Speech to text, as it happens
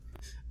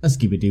A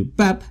skibby-doo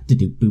bop,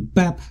 da-doo boop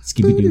bop,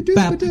 skibby-doo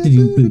bop,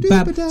 da-doo boop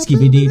bop,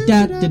 skibby-doo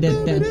da da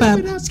da da bop,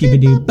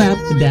 skibby-doo bop,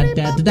 da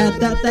da da da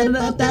da da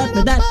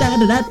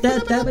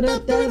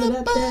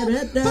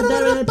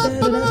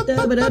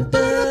da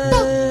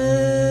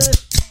da.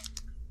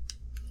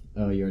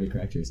 Oh, you already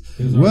cracked yours.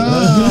 Whoa!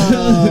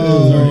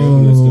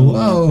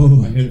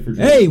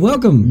 Hey,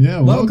 welcome. Yeah,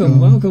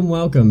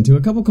 welcome to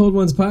a Couple Cold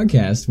Ones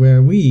podcast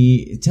where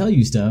we tell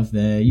you stuff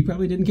that you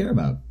probably didn't care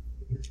about.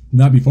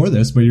 Not before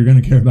this, but you're going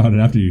to care about it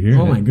after you hear it.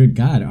 Oh my good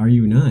God, are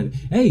you not?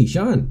 Hey,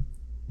 Sean.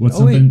 What's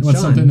Sean,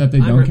 something that they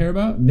don't care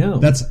about? No.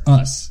 That's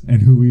us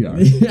and who we are.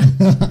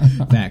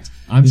 Fact.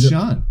 I'm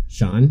Sean.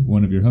 Sean.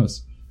 One of your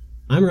hosts.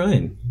 I'm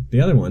Ryan,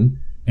 the other one.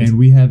 And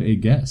we have a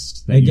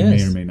guest that you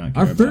may or may not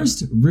care about. Our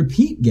first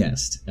repeat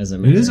guest, as a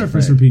matter of fact. It is our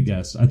first repeat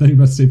guest. I thought you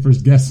were about to say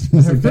first guest.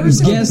 Our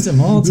first guest of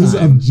all time. This is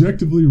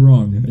objectively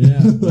wrong.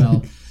 Yeah,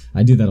 well,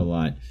 I do that a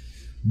lot.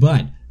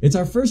 But it's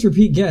our first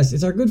repeat guest.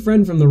 It's our good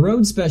friend from the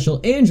Road Special,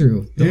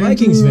 Andrew, the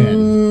Vikings fan.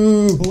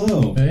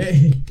 Hello.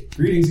 Hey.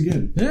 Greetings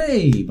again.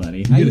 Hey,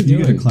 buddy. How you doing? You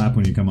get a clap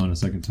when you come on a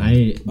second time.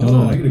 I don't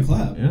know. I get a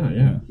clap. Yeah.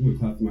 I'm going to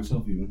clap for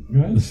myself even.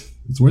 Right?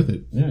 It's worth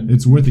it. Yeah.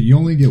 It's worth it. You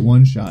only get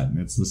one shot, and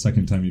it's the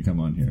second time you come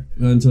on here.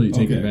 Until you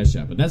take your best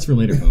shot. But that's for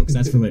later, folks.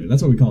 That's for later.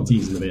 That's what we call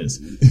teas in the biz.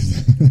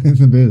 In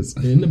the biz.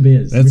 In the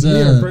biz. That's, which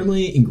we are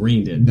firmly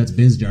ingrained in. That's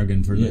biz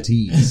jargon for the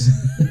teas.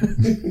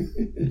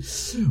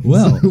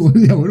 Well.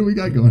 What do we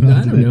got going on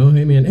I don't know.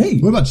 Hey, man. Hey.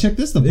 What about check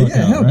this the fuck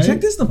out, hell, right?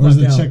 check this the fuck Or is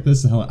it out. check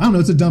this the hell out? I don't know.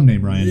 It's a dumb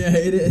name, Ryan. Yeah,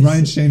 it is.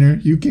 Ryan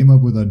Shaner, you came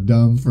up with a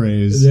dumb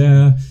phrase.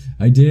 Yeah,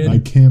 I did. I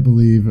can't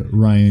believe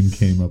Ryan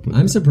came up with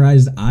I'm that.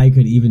 surprised I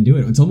could even do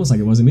it. It's almost like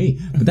it wasn't me.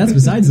 But that's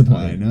besides the point.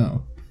 I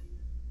know.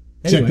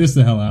 Anyway, check this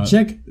the hell out.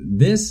 Check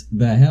this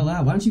the hell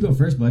out. Why don't you go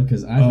first, bud?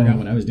 Because I forgot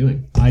what I was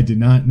doing. I did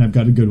not, and I've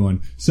got a good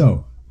one.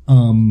 So,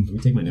 let me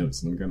take my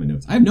notes. Let me grab my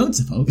notes. I have notes,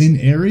 folks. in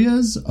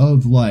areas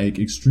of like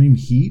extreme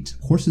heat,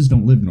 horses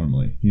don't live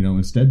normally.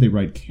 Instead they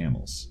ride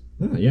camels.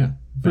 Oh, yeah.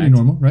 Pretty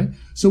normal, right?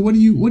 So what do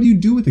you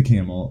do with a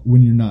camel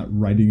when you're not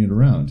riding it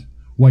around?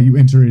 Why, you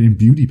enter it in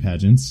beauty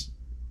pageants.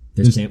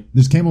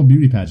 There's camel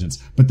beauty pageants,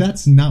 but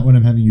that's not what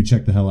I'm having you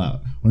check the hell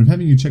out. What I'm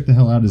having you check the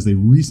hell out is they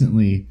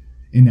recently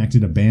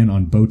enacted a ban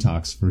on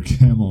Botox for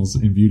camels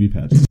in beauty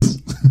pageants.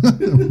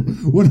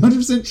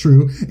 100%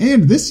 true.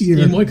 And this year,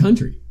 In what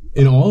country?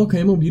 In all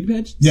camel beauty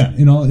pageants? yeah,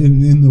 in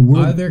the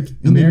world, Are there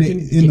in American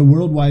the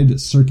worldwide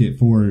circuit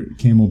for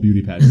camel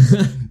beauty pageants,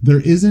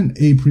 there isn't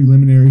a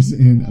preliminaries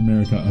in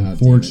America,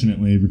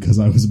 unfortunately, because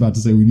I was about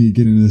to say we need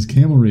to get into this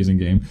camel raising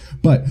game.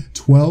 But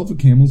 12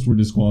 camels were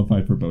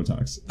disqualified for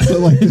Botox.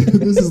 So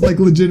this is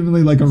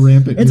legitimately a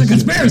rampant. It's issue. a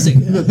conspiracy.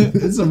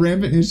 It's a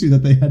rampant issue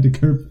that they had to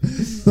curb.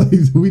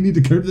 We need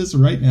to curb this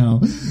right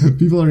now.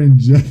 People are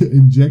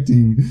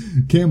injecting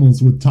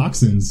camels with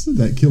toxins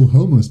that kill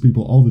homeless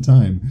people all the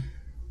time.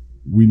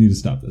 We need to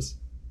stop this.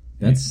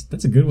 That's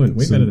a good one.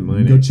 Way better than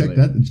mine, Go actually.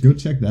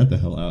 check that the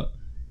hell out.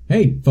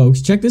 Hey,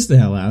 folks, check this the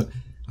hell out.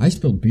 I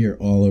spilled beer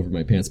all over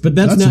my pants, but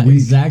that's not weak.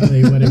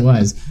 exactly what it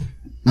was.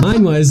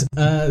 Mine was,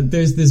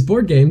 there's this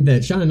board game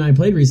that Sean and I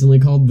played recently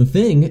called The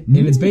Thing, and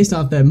it's based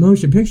off that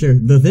motion picture,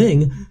 The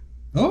Thing.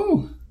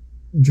 Oh.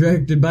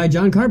 Directed by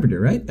John Carpenter,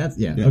 right?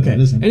 Yeah, okay. That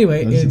is him.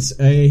 Anyway, it's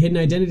a hidden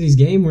identities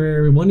game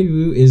where one of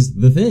you is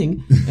the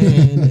thing,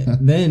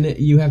 and then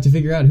you have to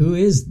figure out who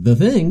is the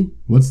thing.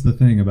 What's the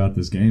thing about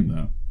this game,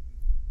 though?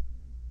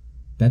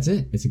 That's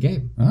it. It's a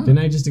game. Ah. Didn't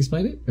I just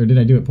explain it? Or did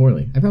I do it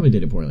poorly? I probably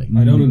did it poorly.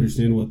 I don't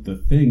understand what the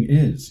thing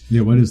is.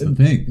 Yeah, what is the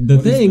thing? The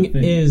What is thing the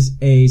thing? is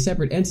a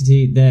separate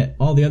entity that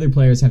all the other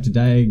players have to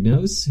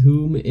diagnose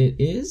whom it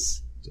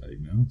is.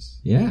 Diagnose.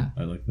 Yeah.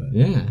 I like that.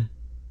 Yeah.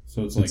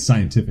 So it's It's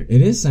scientific.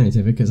 It is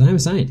scientific because I'm a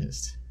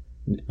scientist.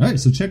 All right,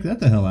 so check that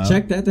the hell out.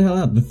 Check that the hell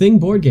out. The Thing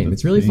board game.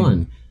 It's really Thing.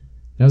 fun.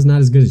 That was not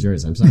as good as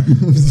yours. I'm sorry.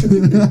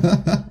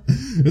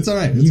 It's all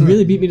right. You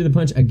really beat me to the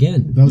punch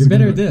again. That was You're a good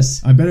better one. at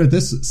this. I'm better at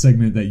this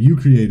segment that you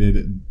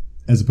created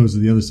as opposed to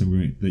the other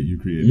segment that you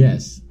created.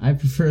 Yes. I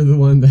prefer the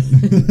one that,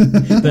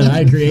 that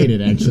I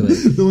created, actually.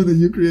 The one that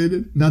you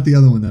created, not the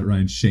other one that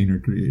Ryan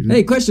Shaner created.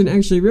 Hey, question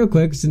actually real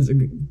quick, since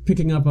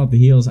picking up off the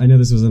heels, I know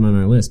this wasn't on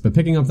our list, but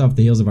picking up off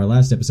the heels of our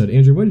last episode,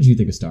 Andrew, what did you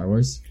think of Star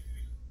Wars?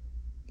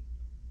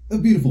 a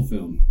beautiful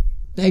film.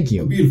 Thank A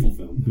you. beautiful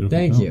film. Beautiful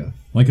Thank film. you.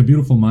 Like A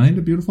Beautiful Mind,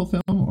 a beautiful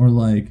film, or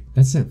like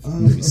That's a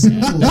movie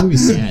sad. That movie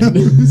sad.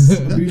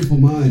 A Beautiful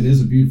Mind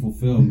is a beautiful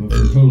film, but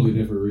for totally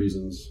different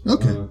reasons.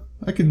 okay,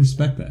 I can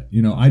respect that.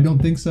 I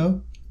don't think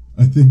so.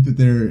 I think that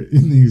they're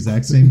in the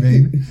exact same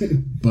vein,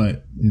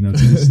 but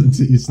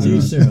to each their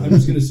own. Sure. I'm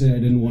just gonna say I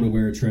didn't want to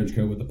wear a trench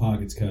coat with the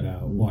pockets cut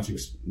out watching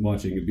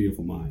A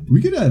Beautiful Mind.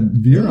 We could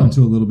veer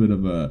onto a little bit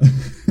of a.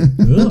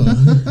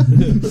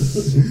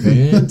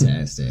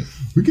 Fantastic.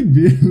 we could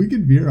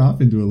veer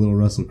off into a little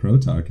Russell Crowe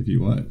talk if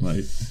you want.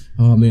 Like,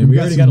 Oh man, we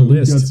already got a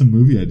list. We've got some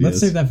movie ideas. Let's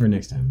save that for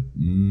next time.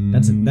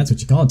 That's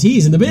what you call a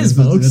tease in the biz,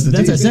 That's a- folks. that's a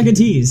That's our tease. second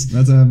tease.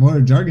 That's a more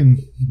jargon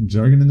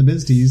in the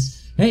biz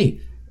tease.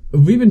 Hey,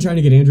 we've been trying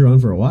to get Andrew on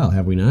for a while,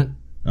 have we not?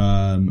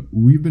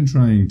 We've been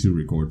trying to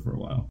record for a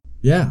while.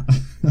 Yeah.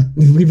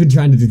 We've been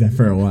trying to do that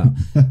for a while.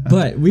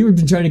 But we've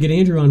been trying to get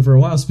Andrew on for a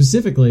while,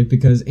 specifically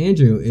because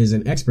Andrew is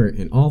an expert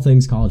in all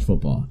things college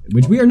football,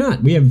 which we are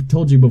not. We have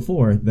told you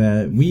before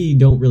that we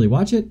don't really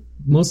watch it,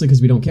 mostly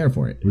because we don't care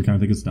for it. We kind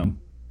of think it's dumb.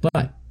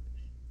 But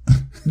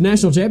the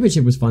national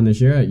championship was fun this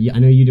year. I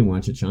know you didn't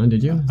watch it, Sean,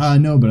 did you?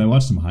 No, but I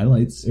watched some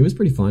highlights. It was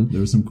pretty fun.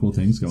 There were some cool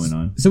things going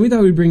on. So we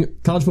thought we'd bring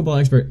college football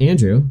expert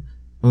Andrew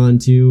on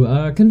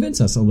to convince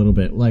us a little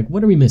bit. Like,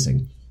 what are we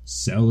missing?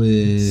 Sell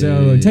it.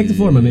 So take the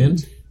floor, my man.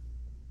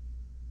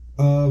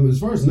 As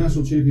far as the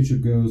national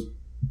championship goes,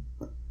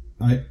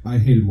 I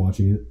hated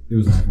watching it. It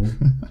was awful.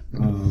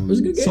 It was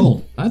a good game.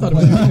 Sold. I thought it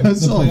was good.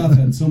 The playoff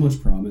had so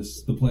much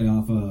promise. The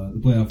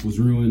playoff was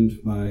ruined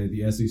by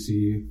the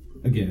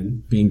SEC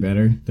again. Being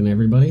better than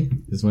everybody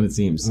is what it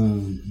seems.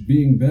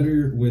 Being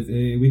better with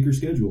a weaker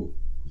schedule.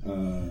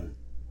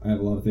 I have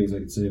a lot of things I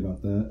could say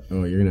about that.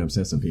 Oh, you're gonna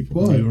upset some people.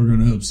 But We're going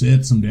to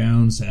upset some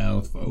down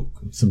south folk.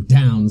 Some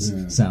downs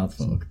south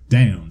folk.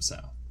 Down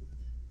south.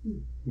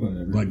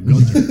 whatever. Like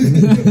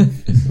Gunter.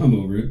 I'm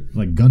over it.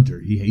 Like Gunter.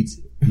 He hates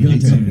it. He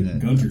hates saying that.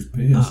 Gunter's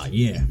pissed. Ah,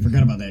 yeah.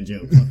 Forgot about that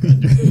joke. Fuck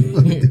Gunter.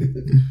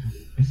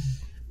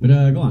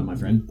 But go on, my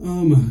friend.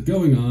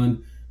 Going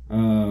on,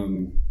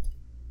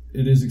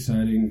 it is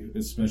exciting,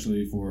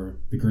 especially for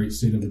the great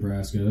state of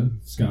Nebraska.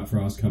 Scott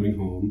Frost coming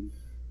home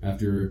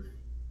after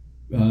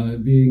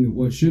being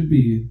what should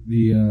be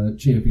the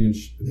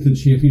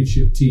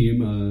championship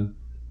team,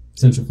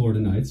 Central Florida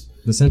Knights.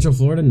 The Central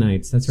Florida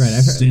Knights. That's right.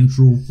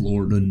 Central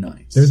Florida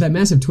Knights. There was that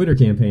massive Twitter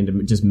campaign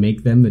to just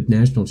make them the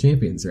national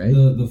champions, right?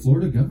 The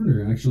Florida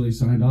governor actually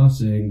signed off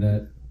saying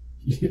that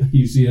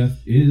UCF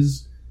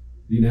is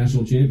the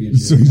national championship,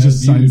 So he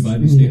just viewed signs- by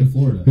the state of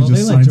Florida. Well, they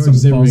just let signed George some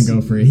Zimmerman false-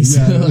 go free, so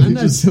Yeah, I'm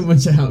not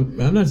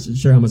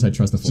sure how much I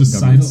trust the Florida Just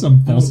government. signed some I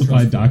don't falsified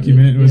trust it.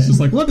 document. It was Yeah. just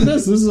like, look at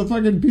this. This is a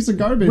fucking piece of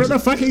garbage. We're the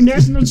fucking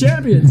national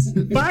champions!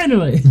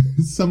 Finally!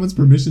 Someone's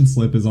permission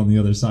slip is on the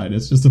other side.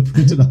 It's just a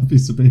printed out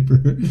piece of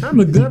paper.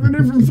 I'm a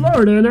governor from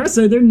Florida, and I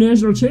say they're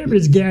national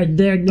champions, god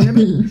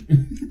dagnabbit.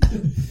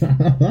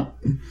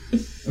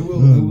 I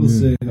will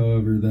say,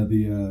 however, that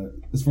the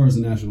as far as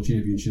the national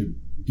championship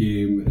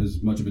game,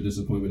 as much of a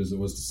disappointment as it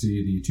was to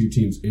see the two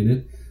teams in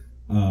it,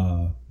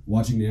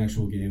 watching the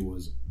actual game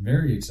was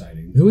very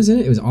exciting. Who was in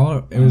it? It was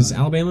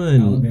Alabama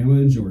and Alabama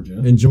and Georgia.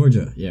 and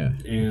Georgia, yeah.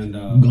 And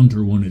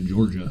Gunter won in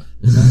Georgia.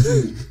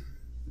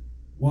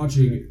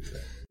 watching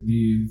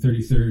the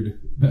 33rd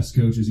best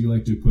coach, as you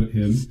like to put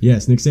him.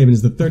 Yes, Nick Saban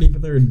is the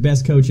 33rd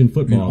best coach in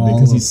football All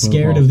because of he's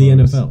scared football, of the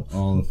folks. NFL.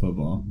 All of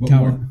football. But,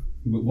 Coward.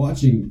 but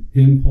watching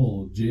him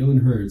pull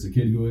Jalen Hurts, a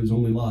kid who has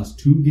only lost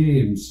 2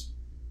 games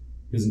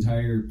his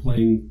entire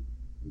playing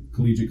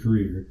collegiate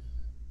career,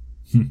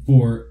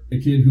 for a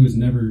kid who has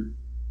never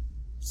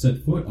set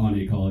foot on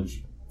a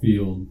college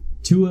field.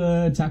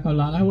 Tua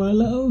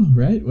Tagovailoa,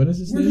 right? What is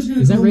his We're name? just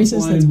gonna Is that call him racist?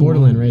 Flying That's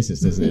borderline Hawaiian.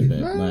 racist, isn't it?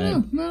 That,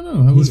 like,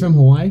 No. he's from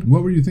Hawaii.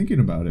 What were you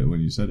thinking about it when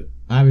you said it?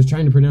 I was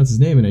trying to pronounce his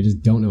name and I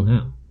just don't know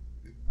how.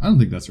 I don't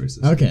think that's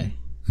racist. Okay.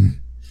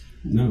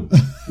 No.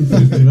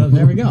 Well,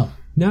 there we go.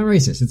 Not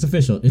racist. It's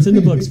official. It's in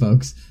the books,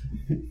 folks.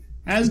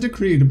 As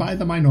decreed by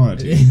the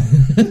minority.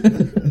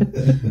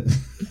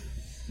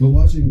 But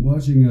watching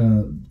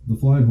the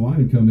Flying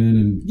Hawaiian come in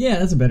and Yeah,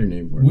 that's a better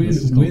name for it. Let's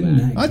just call win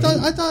that. that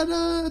I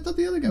thought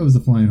the other guy was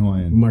the Flying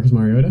Hawaiian. Marcus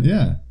Mariota?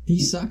 Yeah.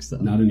 He sucks, though.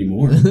 not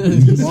anymore.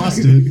 He lost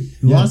it.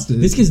 He lost it.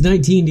 This kid's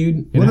 19, dude.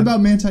 And What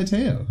about Manti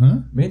Teo, huh?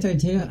 Manti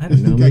Teo? I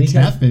don't know. He man. got He's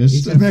catfished.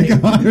 he's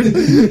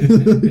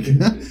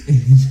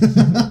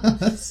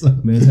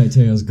got Manti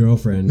Teo's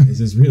girlfriend is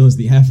as real as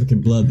the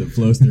African blood that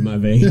flows through my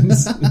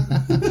veins.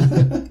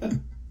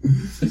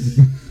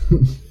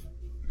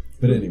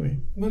 But anyway.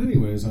 But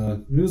anyways,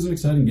 it was an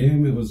exciting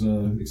game. It was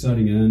an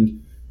exciting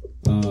end.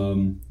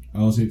 I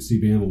also hate to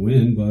see Bama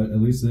win, but at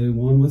least they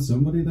won with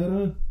somebody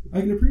that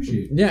I can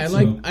appreciate. Yeah,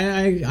 So,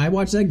 I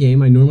watched that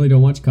game. I normally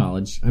don't watch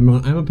college. I'm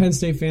a Penn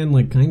State fan,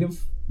 like kind of,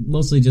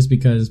 mostly just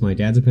because my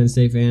dad's a Penn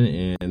State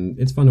fan, and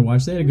it's fun to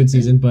watch. They had a good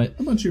season, but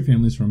A bunch of your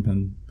family's from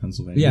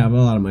Pennsylvania. yeah, but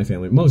a lot of my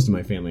family, most of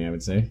my family, I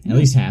would say, at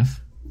least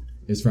half,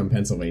 is from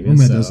Pennsylvania.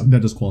 Well, so.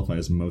 that does qualify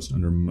as most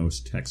under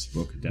most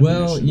textbook definitions.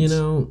 Well, you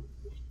know,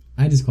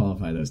 I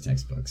disqualify those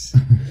textbooks.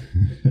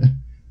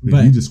 But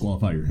but- you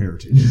disqualify your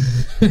heritage.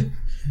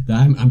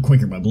 I'm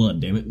Quaker by blood,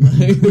 damn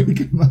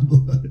it. My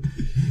blood.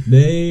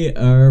 They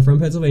are from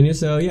Pennsylvania,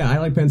 so yeah, I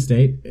like Penn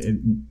State,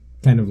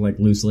 kind of like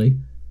loosely.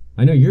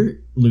 I know you're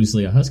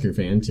loosely a Husker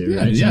fan too,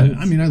 right? Yeah. Sean?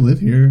 I mean, I live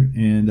here,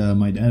 and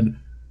my dad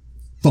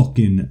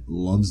fucking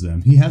loves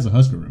them. He has a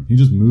Husker room. He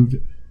just moved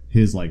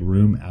his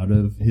room out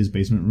of his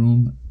basement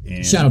room.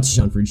 And Shout out to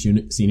Sean Freed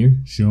Senior.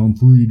 Sean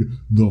Freed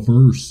the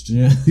first.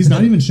 Yeah. He's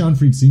not even Sean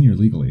Freed Senior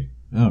legally.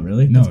 Oh,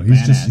 really? No,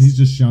 That's he's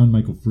just Sean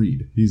Michael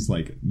Freed. He's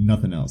like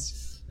nothing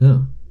else.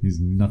 Oh. He's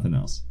nothing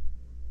else.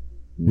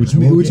 Which I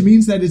won't which get-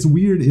 means that it's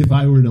weird if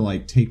I were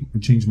to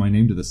change my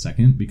name to the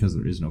second because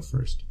there is no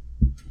first.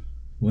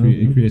 Well,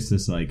 It creates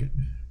this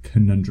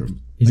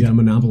conundrum. He's got a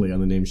monopoly on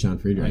the name Sean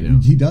Freed right now.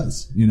 He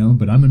does,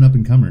 but I'm an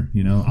up-and-comer,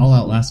 I'll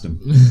outlast him.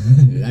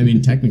 I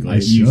mean, technically,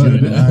 you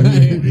should.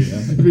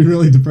 It'd be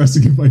really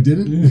depressing if I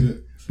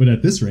didn't. But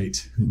at this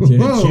rate,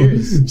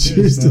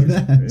 cheers to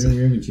that.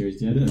 We haven't cheers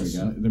yet. There we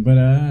go. But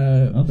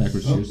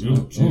backwards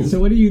cheers. So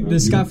what are you? The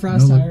Scott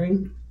Frost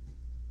hiring?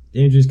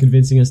 Andrew's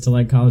convincing us to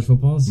like college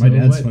football. So my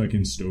dad's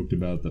fucking stoked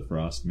about the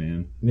Frost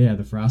man. Yeah,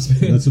 the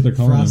Frost man. That's what they're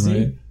calling him,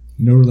 right?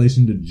 No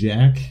relation to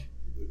Jack.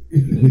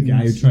 The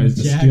guy who tries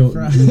to steal.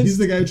 Frost. He's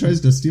the guy who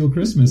tries to steal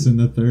Christmas in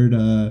the third.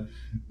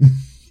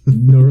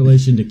 No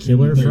relation to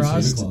Killer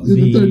Frost.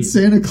 The third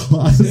Santa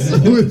Claus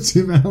with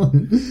Tim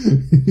Allen.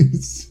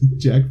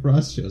 Jack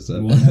Frost shows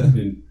up. What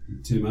happened?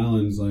 Tim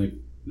Allen's like,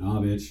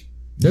 nah, bitch.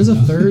 There's a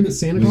third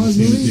Santa Claus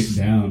movie? Dick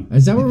down.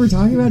 Is that what we're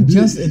talking about? That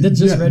just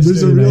registered.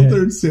 There's a real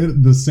third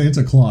the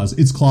Santa Claus.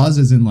 It's Claus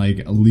as in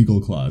like a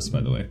legal clause,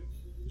 by the way.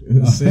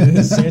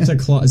 Santa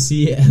Claus.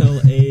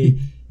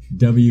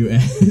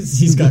 CLAWS.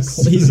 He got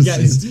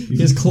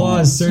his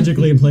claws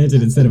surgically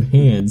implanted instead of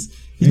hands.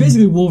 He's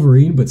basically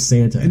Wolverine, but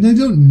Santa. And I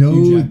don't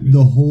know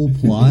the whole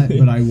plot,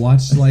 but I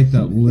watched like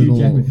that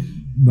little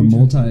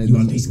You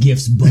want these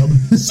gifts, bub?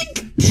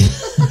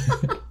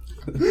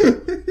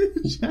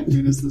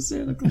 Jackman is the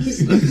Santa Claus.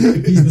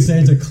 He's the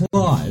Santa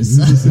Claus.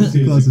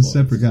 Santa Claus is a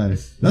separate guy.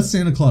 That's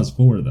Santa Claus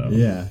 4, though.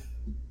 Yeah.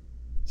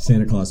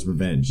 Santa Claus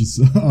Revenge. I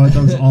thought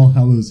it was All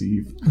Hallows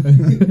Eve.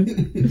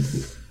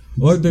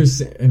 Or have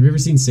you ever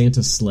seen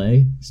Santa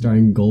Slay,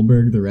 starring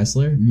Goldberg the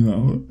wrestler?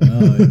 No.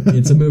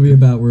 It's a movie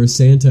about where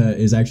Santa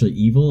is actually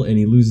evil and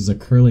he loses a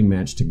curling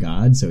match to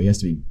God, so he has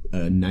to be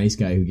a nice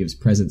guy who gives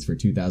presents for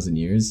 2,000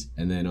 years,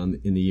 and then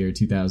in the year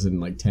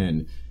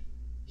 2010,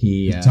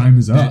 time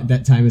is up.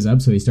 That time is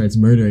up, so he starts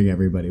murdering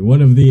everybody.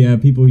 One of the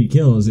people he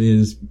kills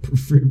is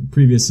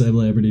previous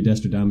celebrity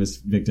Nostradamus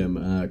victim,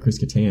 Chris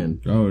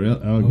Kattan. Oh,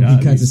 really? Oh, God.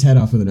 He cuts his head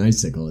off with an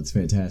icicle. It's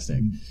fantastic.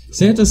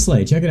 Santa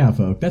Slay. Check it out,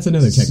 folks. That's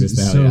another check this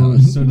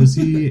out. So does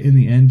he, in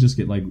the end, just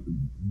get, like,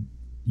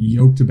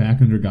 yoked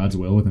back under God's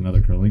will with another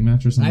curling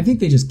match or something? I think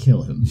they just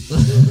kill him.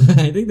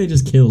 I think they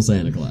just kill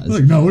Santa Claus.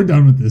 Like, no, we're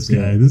done with this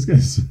guy. This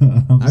guy's...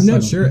 I'm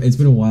not sure. It's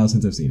been a while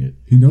since I've seen it.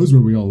 He knows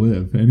where we all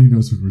live, and he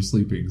knows when we're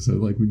sleeping, so,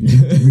 like, we need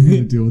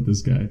to deal with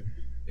this guy.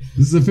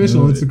 This is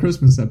official. It's a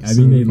Christmas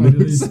episode. I mean, they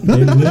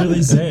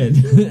literally said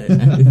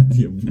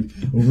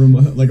over a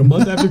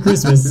month after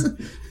Christmas,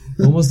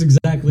 almost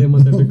exactly a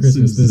month after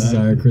Christmas, this is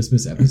our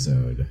Christmas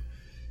episode.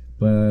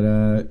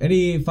 But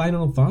any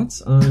final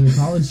thoughts on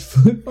college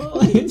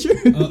football, Andrew?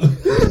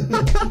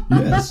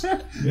 Yes.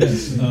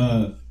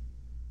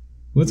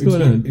 What's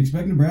going on?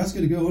 Expect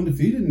Nebraska to go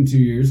undefeated in 2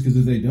 years, because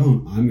if they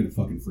don't, I'm going to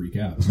fucking freak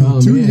out. Oh,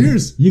 2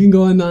 years. You can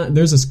go on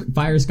there's a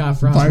Fire Scott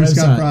Frost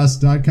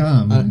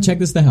FireScottFrost.com. Check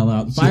this the hell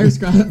out.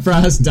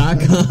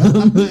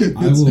 FireScottFrost.com.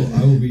 I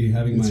will be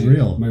having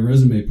my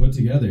resume put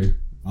together.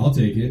 I'll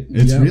take it.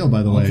 It's real,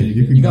 by the way.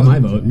 You got my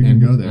vote. You can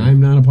go there. I'm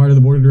not a part of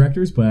the board of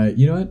directors, but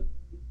you know what?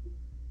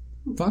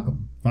 Fuck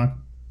them.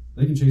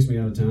 They can chase me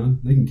out of town.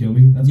 They can kill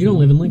me. You don't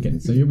live in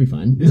Lincoln, so you'll be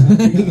fine. Yeah,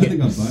 I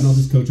think I'm fine. I'll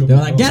just coach over. They're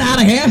like, get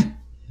out of here!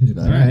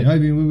 All right. I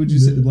mean, what would you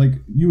say? Like,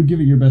 you would give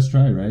it your best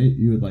try, right?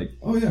 You would, like...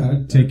 Oh, yeah.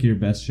 I'd take your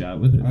best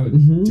shot with it. I would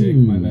take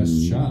my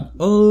best shot.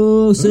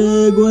 Oh,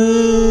 segues!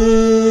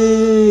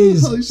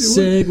 Holy shit,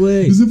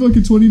 segues! Is it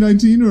fucking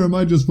 2019, or am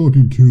I just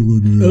fucking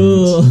killing it?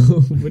 Oh,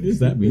 what does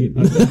that mean?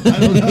 I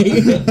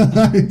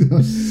don't know.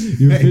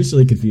 You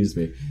officially confused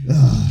me.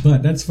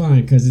 But that's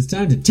fine, because it's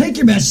time to take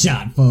your best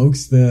shot,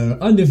 folks. The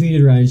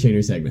undefeated Ryan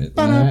Shaner segment.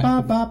 Take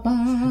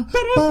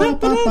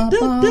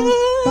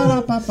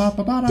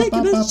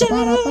your best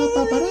shot.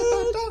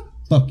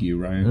 Fuck you,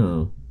 Ryan.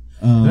 Oh.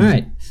 All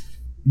right.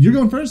 You're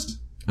going first.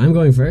 I'm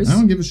going first. I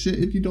don't give a shit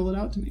if you dole it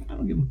out to me. I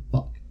don't give a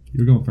fuck.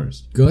 You're going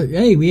first. Good.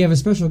 Hey, we have a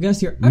special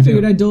guest here. I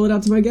figured I'd dole it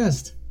out to my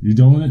guest. You're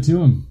doling it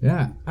to him.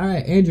 Yeah. All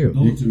right, Andrew.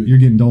 You're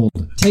getting doled.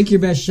 Take your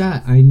best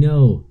shot. I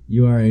know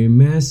you are a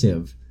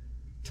massive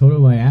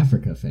Toto by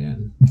Africa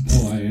fan.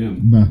 Oh, I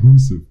am.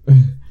 Mahusive.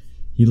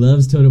 He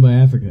loves Toto by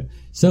Africa.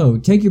 So,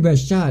 take your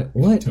best shot.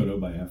 What? Toto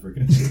by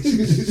Africa.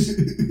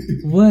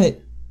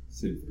 What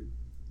Simply.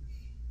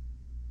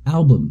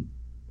 Album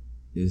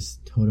is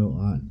Toto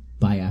on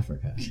by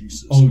Africa?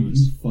 Jesus you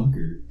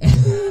fucker.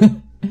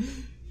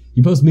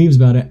 You post memes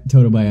about it,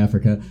 Toto by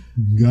Africa,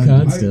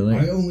 constantly.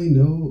 I only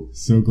know...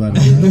 So glad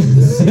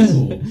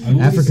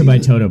Africa by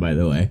Toto, by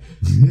the way.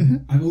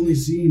 I've only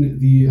seen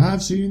the...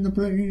 I've seen the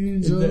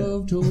plains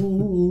of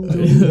Toto.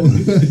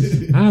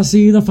 I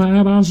see the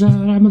fireball shot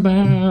I'm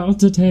about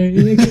to take.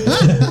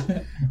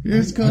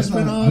 It's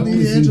cusping on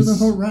the edge of the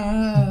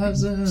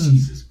horizon.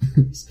 Jesus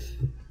Christ.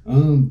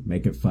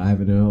 Make it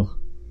 5-0.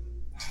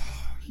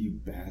 You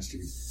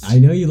bastard. I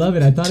know you love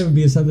it. I thought it would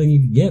be something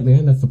you could get,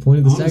 man. That's the point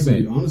of the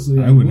segment.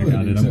 Honestly, I wouldn't have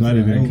got it. I'm glad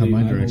it didn't come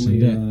my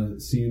direction. I've only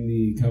seen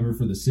the cover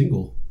for the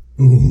single.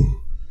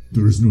 Oh,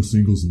 there is no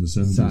singles in the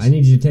 70s. So I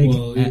need you to take...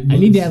 I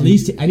need to at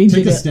least... I need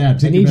take you a stab.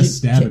 Take your best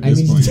stab at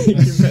this point. Take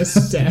your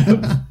best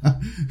stab.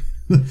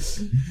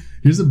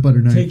 Here's a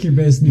butter knife. Take your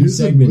best new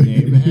segment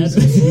name.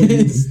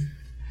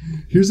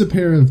 Here's a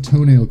pair of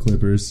toenail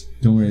clippers.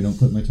 Don't worry, don't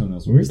clip my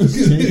toenails. Where's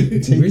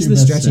the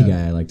stretchy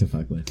guy I like to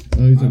fuck with?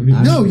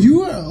 No,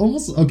 you are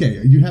almost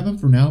okay. You have him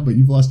for now, but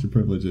you've lost your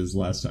privileges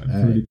last time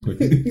pretty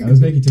quickly. I was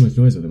making too much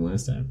noise with him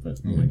last time, but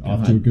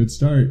Off to a good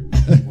start.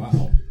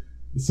 Wow.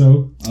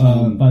 So,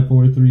 5,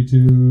 4, 3, 2.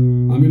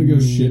 I'm gonna go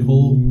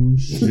shithole.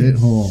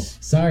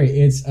 Shithole. Sorry,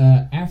 it's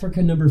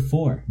Africa number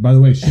 4. By the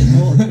way,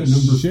 shithole.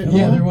 Shithole?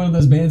 Yeah, they're one of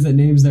those bands that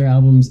names their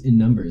albums in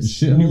numbers.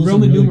 Shithole.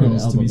 Roman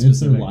numerals to be It's their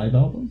specific. live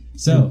album.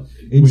 So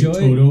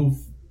enjoy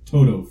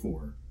Toto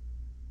 4.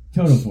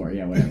 Toto 4,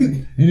 yeah, whatever.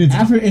 And it's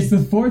It's the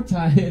fourth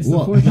time. It's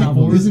the fourth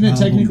album. Isn't it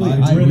technically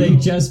where they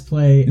just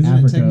play Isn't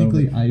Africa? it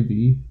technically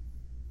IV?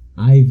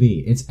 IV.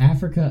 It's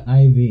Africa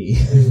IV.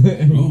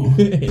 Oh.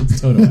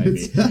 It's Toto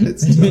IV.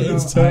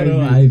 It's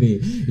Toto IV.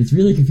 It's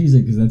really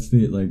confusing because that's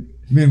the like.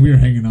 Man, we were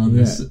hanging on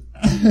this.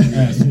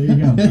 There you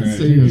go. Right.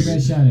 Take your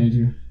best shot,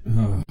 Andrew.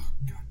 Oh, God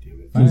damn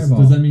it.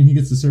 Does that mean he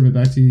gets to serve it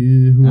back to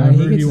you,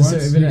 whoever he he wants?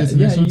 wants? Serve it He gets out.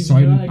 the next Yeah, one? you So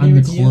know, I I'm gave the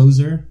it to you.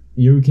 closer.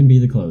 You can be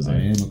the closer. I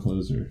am a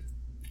closer.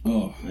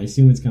 Oh, I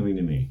assume it's coming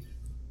to me.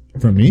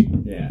 From me?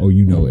 Yeah. Oh,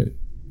 you know it.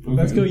 okay.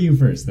 Let's go you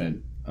first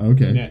then.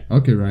 Okay. Yeah.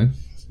 Okay, Ryan.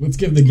 Let's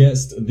give the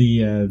guest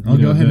the. I'll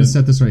go ahead and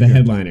set this right the here.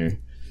 headliner.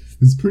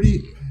 It's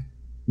pretty.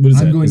 What is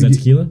I'm that? going Is to that get-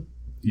 tequila?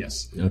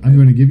 Yes. Okay. I'm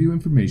going to give you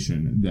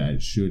information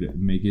that should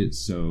make it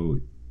so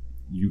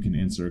you can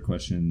answer a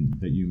question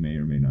that you may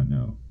or may not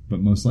know. But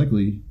most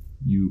likely,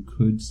 you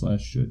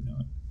could/should know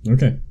it.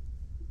 Okay.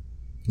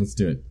 Let's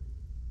do it.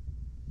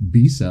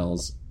 B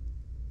cells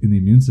in the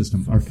immune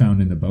system are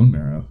found in the bone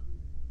marrow.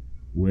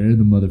 Where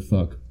the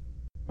motherfuck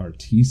are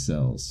T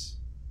cells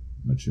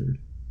matured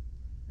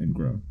and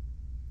grow?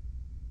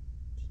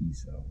 T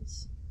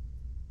cells.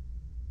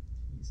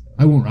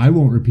 I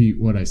won't repeat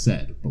what I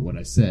said, but what I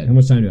How said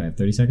much time do I have?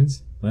 30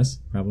 seconds? Less?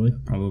 Probably.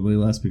 probably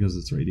less because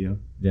it's radio.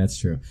 That's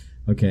true.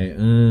 Okay,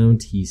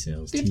 T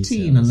cells. 15,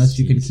 T cells, unless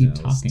you T can keep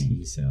cells, talking.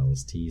 T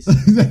cells. T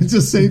cells.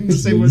 Just saying the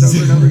same word over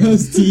and over again.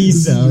 T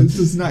cells. This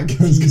does not count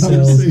T as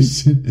cells.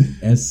 conversation.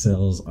 S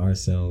cells, R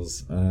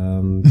cells,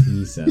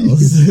 T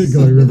cells.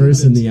 Going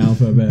reverse in the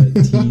alphabet.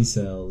 T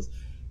cells.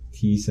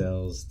 T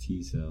cells.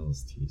 T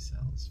cells. T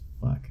cells.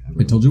 Fuck.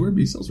 I told you where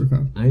B cells were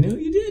found. I know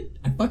you did.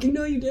 I fucking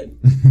know you did.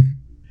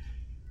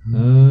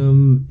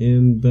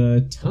 In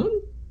the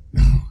tongue?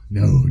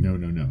 No.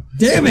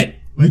 Damn it!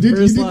 You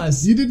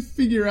did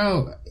figure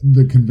out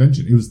the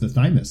convention. It was the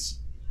thymus.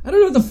 I don't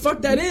know what the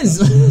fuck that is.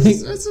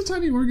 That's a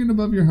tiny organ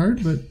above your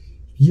heart, but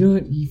You know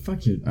what? You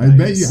fuck your. I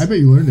bet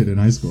you learned it in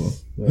high school.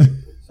 No,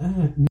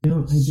 I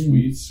didn't.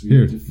 Sweet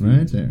Here, defeat.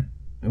 right there.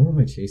 I want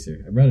my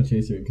chaser. I brought a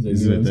chaser because I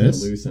Is knew it I was going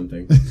this? to lose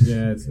something.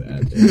 Yeah, it's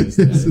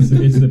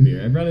that. It's the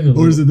beer. I brought in a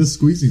Or is little- it the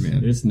squeezy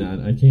man? It's not.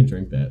 I can't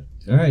drink that.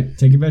 All right,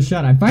 take your best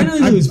shot. I finally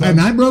lose. And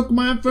folks. I broke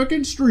my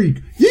fucking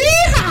streak.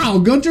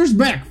 Yeehaw! Gunter's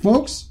back,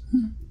 folks.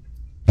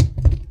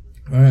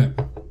 All right.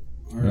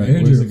 All right,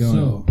 Andrew. where's it going?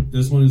 So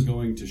this one is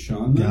going to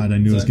Sean. Then? God, I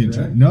knew I was Is that getting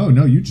correct? tried.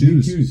 No, you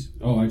choose.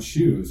 Oh, I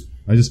choose.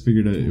 I just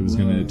figured it was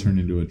going to turn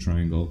into a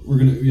triangle. We're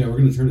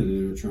gonna turn it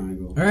into a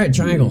triangle. All right,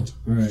 triangle.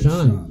 All right,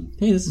 Sean.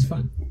 Hey, this is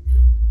fun.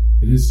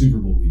 It is Super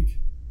Bowl week,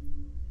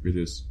 It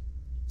is.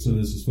 so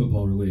this is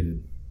football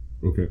related.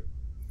 Okay.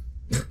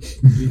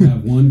 We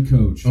have one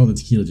coach. Oh, the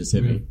tequila just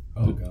hit me.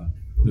 Oh God.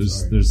 I'm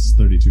sorry. There's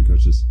 32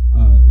 coaches.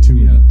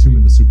 we have Two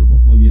in the Super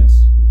Bowl. Well,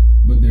 yes,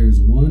 but there's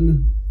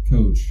one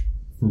coach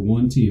for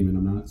one team, and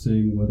I'm not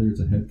saying whether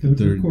it's a head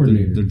coach or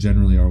coordinator. There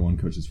generally are one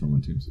coaches for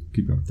one team. So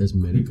keep going. There's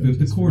many The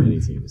coaches.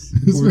 coordinator. Many teams.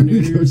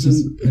 Coordinators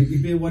and it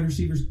could be a wide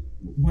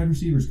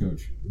receivers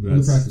coach on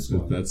the practice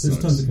squad. That There's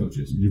sucks. tons of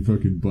coaches. You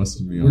fucking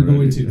busted me We're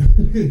already.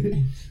 going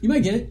to You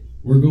might get it.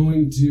 we're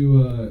going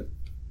to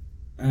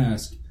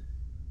ask.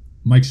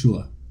 Mike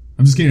Shula.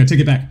 I'm just kidding. I take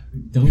it back.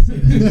 Don't say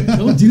that.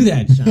 Don't do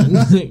that, Sean.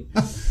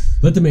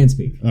 Let the man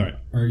speak. All right.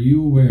 Are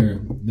you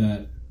aware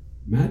that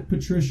Matt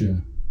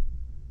Patricia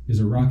is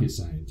a rocket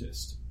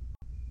scientist?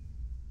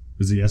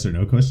 Is it a yes or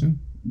no question?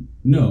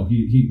 No,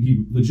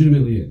 he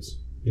legitimately is.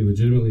 He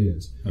legitimately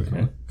is.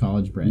 Okay.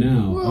 College bred.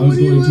 Now, Well, I was what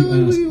do you- going to what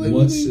do ask, you- what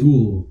what do you-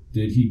 school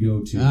did he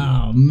go to?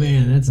 Oh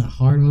man, that's a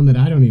hard one that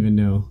I don't even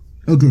know.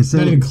 Okay, so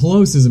Not even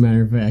close, as a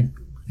matter of fact.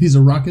 he's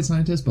a rocket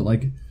scientist, but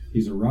like,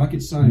 He's a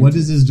rocket scientist. what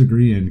is his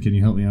degree in? Can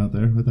you help me out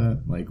there with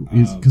that? Like,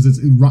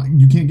 because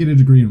you can't get a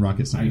degree in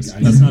rocket science. I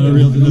That's don't not a know-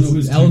 real. I don't know That's,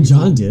 his Elton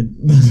technical- John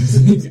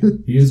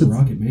did. He is a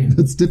rocket man.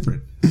 that's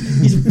different.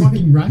 He's a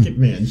fucking rocket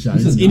man, Sean.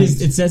 He's a It's in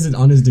knight. it says it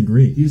on his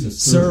degree. He's a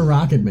Sir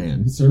Rocket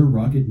Man. Sir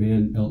Rocket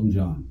Man Elton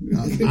John.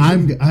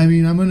 I'm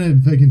gonna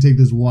fucking take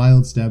this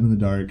wild stab in the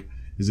dark.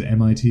 Is it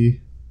MIT?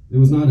 It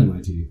was not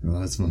MIT. Oh,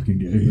 that's fucking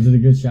Was gay. it a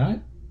good shot?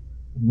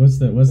 What's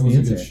the That was a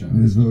answer? good shot.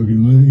 That's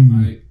fucking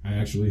lame. I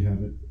actually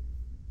have it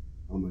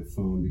on my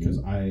phone because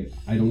I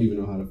don't even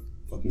know how to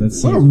fucking.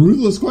 That's What a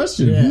ruthless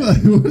question. Yeah.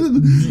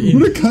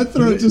 What a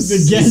cutthroat. Just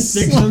The guests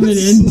are coming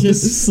in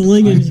just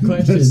slinging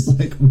questions. That's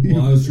like weird.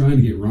 Well, I was trying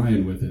to get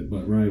Ryan with it,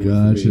 but Ryan went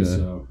for me, Gotcha.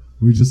 so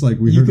We just like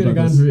we You heard could have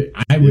about gone this.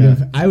 for.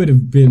 I would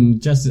have been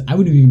just. I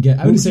wouldn't even get.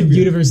 I would have said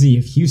University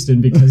of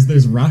Houston because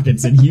there's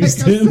rockets in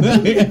Houston.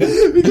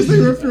 Because they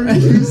were from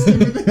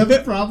Houston and they have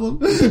a problem.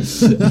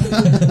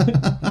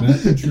 Matt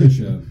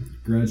Patricia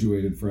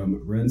graduated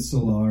from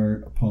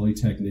Rensselaer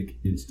Polytechnic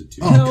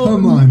Institute. Oh,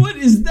 come on. What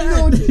is that?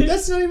 No,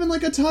 that's not even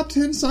like a top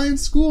 10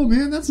 science school,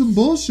 man. That's some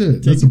bullshit.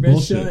 Take That's your some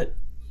best bullshit. shot.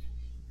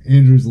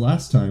 Andrew's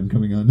last time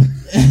coming on.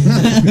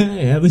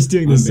 At least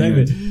doing this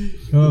I'm segment.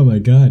 Oh my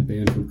god.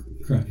 Banned from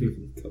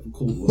cracking a couple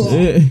cold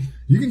ones.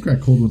 You can crack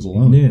cold ones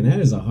alone. Man, that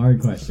is a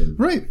hard question.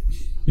 Right.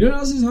 You know what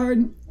else is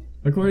hard?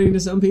 According to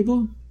some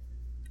people?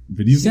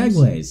 Video games?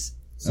 Segways.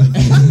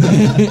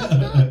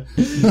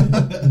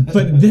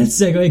 But this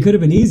segue could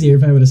have been easier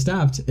if I would have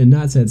stopped and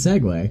not said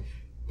segue.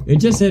 It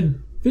just said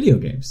video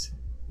games.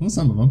 Well,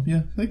 some of them,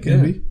 yeah, they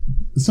can be.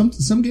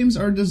 Some games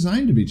are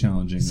designed to be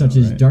challenging, Such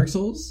though, as right? Dark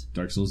Souls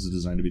Dark Souls is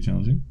designed to be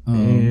challenging.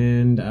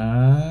 and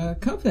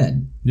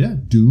Cuphead. Yeah,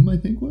 Doom, I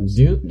think was.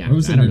 Doom? No, Or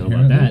was I it don't know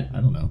about inherently? that.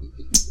 I don't know.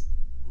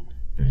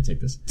 All right, take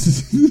this.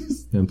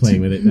 I'm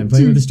playing with it. I'm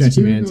playing with the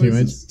stretchy man too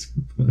much.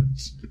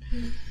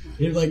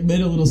 It like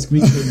made a little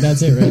squeak.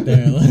 That's it right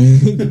there. I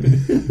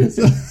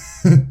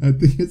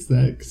think it's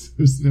that 'cause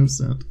there's no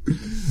sound.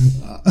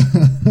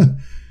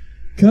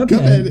 Cuphead.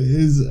 Cuphead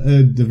is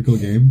a difficult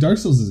game. Dark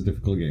Souls is a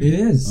difficult game. It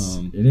is.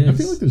 It is. I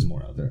feel like there's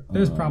more out there.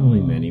 There's probably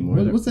many more.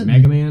 What's that?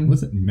 Mega Man?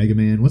 What's that? Mega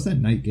Man. What's that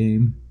night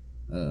game?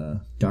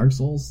 Dark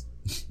Souls?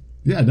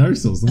 Yeah, Dark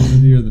Souls. The one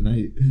in the year of the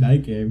night.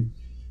 Night game.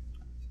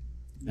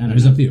 I don't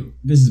There's know. a few.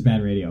 This is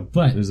bad radio.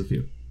 But There's a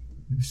few.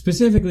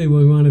 specifically,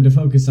 we wanted to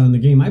focus on the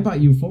game I bought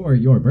you for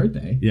your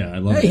birthday. Yeah, I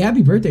love Hey, it.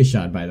 happy birthday,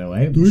 Sean, by the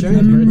way.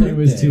 Sean's birthday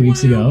was 2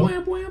 weeks ago.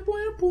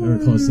 Or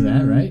close to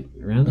that, right?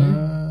 Around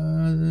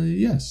there?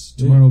 Yes.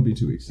 Tomorrow will be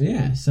 2 weeks.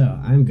 Yeah, so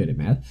I'm good at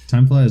math.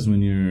 Time flies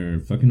when you're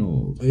fucking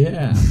old.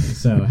 Yeah.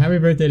 So happy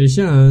birthday to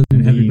Sean.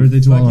 And happy the birthday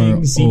to all fucking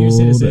our senior old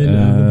citizen of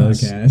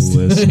the ass podcast.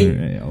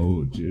 listener.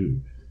 Oh,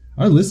 dude.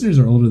 Our listeners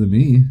are older than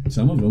me.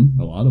 Some of them.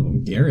 A lot of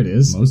them. Garrett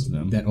is. Most of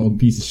them. That old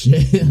piece of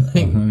shit.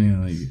 I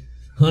mean, like,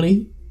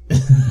 Honey.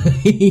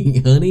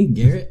 Honey,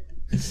 Garrett.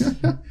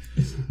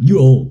 You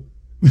old.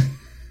 are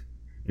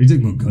you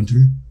talking about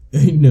Gunter?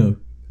 No.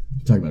 I'm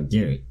talking about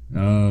Garrett.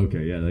 Oh,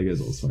 okay. Yeah, that guy's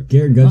old as fuck.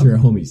 Garrett and Gunter are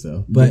homies,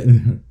 though. But,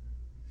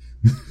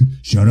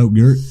 Shout out,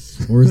 Garrett.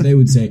 or as they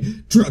would say,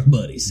 truck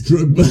buddies.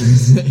 Drug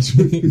buddies.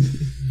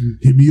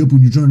 Hit me up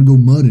when you're trying to go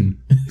mudding.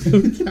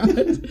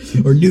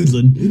 Or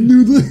noodling.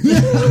 Noodling.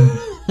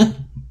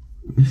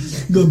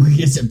 Go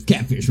get some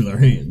catfish with our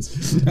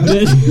hands.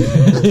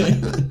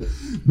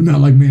 But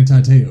not like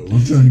Manti Teo.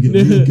 I'm trying to get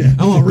real catfish.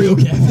 I want real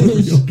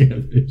catfish. Real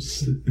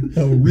catfish.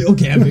 I want real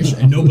catfish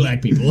and no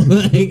black people.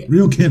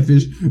 Real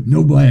catfish,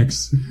 no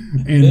blacks,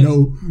 and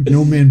no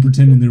men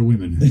pretending they're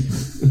women.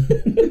 It's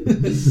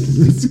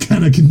the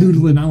kind of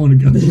canoodling I want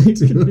to go to.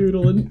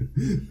 Canoodling.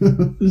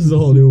 This is a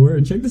whole new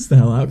word. Check this the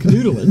hell out.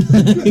 Canoodling.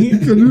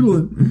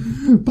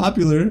 Canoodling.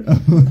 Popular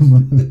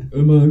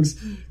Amongst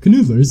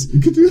canoodlers.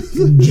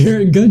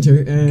 Garrett and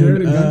Gunter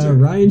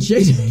and Ryan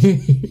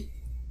Shader.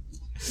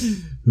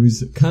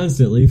 Who's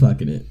constantly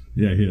fucking it.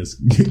 Yeah, he is.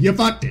 You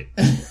fucked it.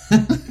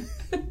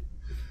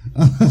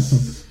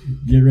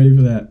 Get ready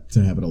for that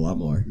to happen a lot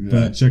more.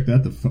 But check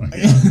that the fuck out.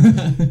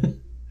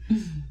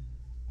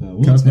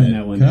 We'll explain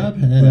that one.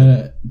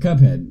 Cuphead.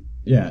 Cuphead.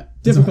 Yeah.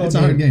 Difficult. It's a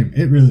hard game.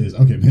 It really is.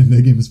 Okay, man,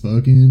 that game is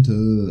fucking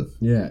tough.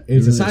 Yeah.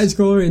 It's a really side is.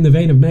 scroller in the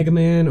vein of Mega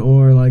Man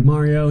or like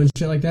Mario and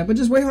shit like that, but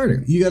just way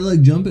harder. You gotta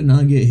like jump and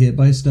not get hit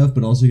by stuff,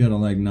 but also you gotta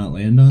like not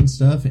land on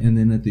stuff, and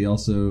then at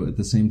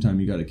the same time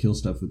you gotta kill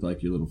stuff with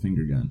like your little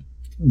finger gun.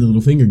 The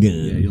little finger gun.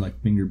 Yeah, you're like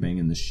finger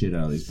banging the shit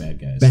out of these bad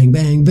guys. Bang,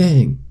 bang,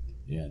 bang.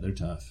 Yeah, they're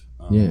tough.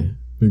 Yeah.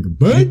 Finger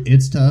bang.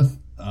 It's tough.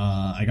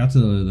 I got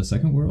to the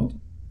second world.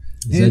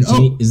 And,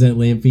 Is that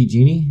Lamp Feet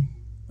Genie?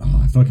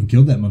 I fucking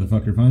killed that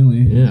motherfucker finally.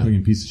 Yeah.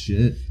 Fucking piece of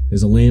shit.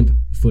 There's a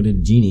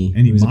lamp-footed genie.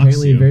 And he who's mocks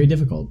apparently you. very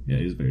difficult. Yeah,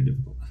 it was very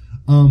difficult.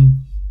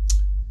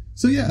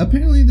 So yeah,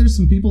 apparently there's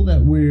some people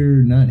that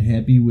were not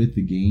happy with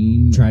the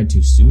game. Tried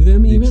to sue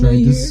them They even, I tried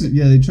hear?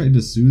 they tried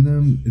to sue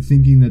them,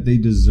 thinking that they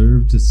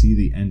deserved to see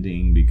the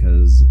ending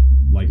because,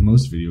 like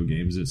most video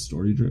games, it's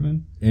story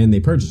driven. And they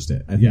purchased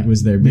it. I think Yeah. it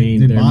was their They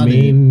main, bought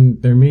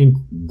their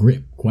main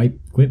gripe. Gripe.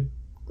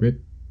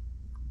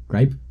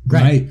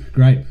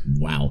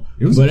 Wow.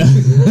 It was, But,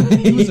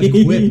 it was a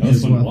quip That was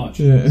as fun to well. watch.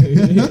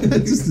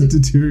 Just a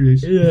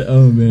deterioration. Yeah,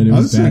 oh man, it I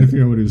was was trying to bad.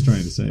 figure out what he was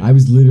trying to say. I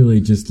was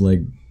literally just like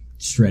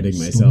shredding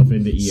myself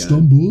into Eon.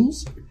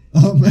 Stumbles.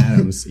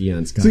 Adam's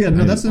Eon Scott. So yeah,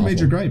 no, that's Awful. their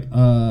major gripe.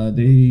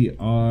 They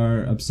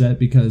are upset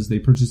because they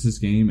purchased this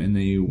game and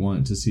they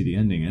want to see the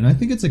ending. And I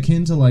think it's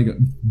akin to like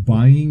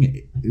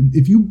buying.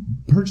 If you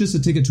purchase a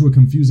ticket to a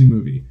confusing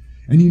movie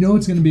and you know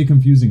it's going to be a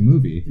confusing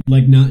movie,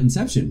 Like not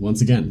Inception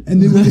once again.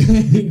 and then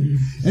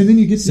and then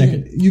you get to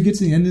Second. you get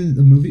to the end of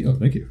the movie. Oh,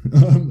 thank you.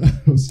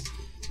 That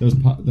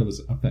was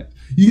effect.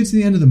 You get to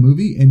the end of the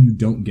movie and you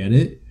don't get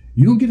it.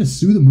 You don't get to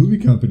sue the movie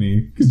company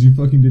because you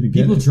fucking didn't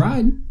get People it.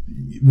 tried.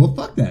 Well,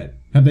 fuck that.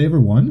 Have they ever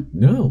won?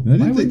 No.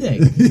 Why would they?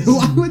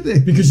 Why would they?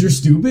 Because you're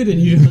stupid and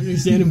you don't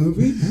understand a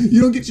movie?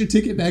 You don't get your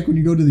ticket back when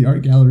you go to the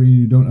art gallery and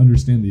you don't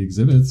understand the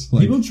exhibits.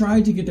 Like, people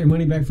tried to get their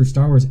money back for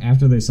Star Wars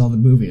after they saw the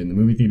movie, and the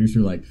movie theaters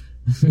were like,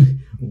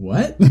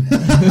 what?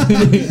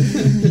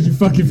 You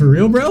fucking for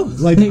real, bro?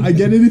 Like, I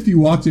get it if you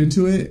walked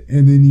into it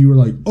and then you were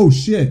like, oh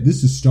shit,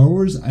 this is Star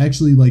Wars. I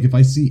actually, like, if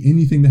I see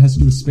anything that has to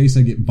do with space,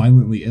 I get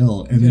violently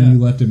ill. And then you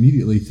left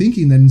immediately,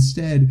 thinking that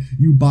instead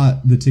you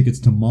bought the tickets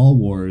to Mall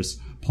Wars,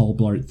 Paul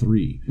Blart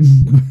 3.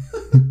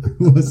 It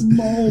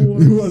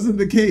wasn't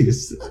the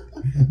case.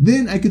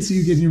 Then I could see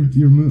you getting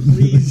your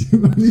movie.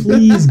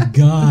 Please,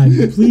 God.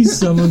 Please,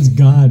 someone's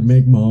God,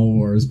 make Mall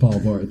Wars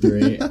Paul Blart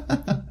 3.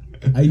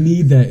 I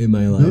need that in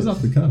my life. That was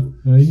off the cuff.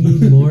 I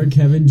need more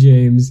Kevin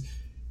James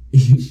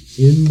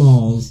in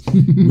malls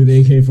with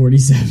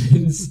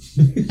AK-47s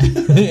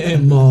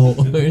and Mall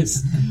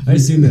Wars. I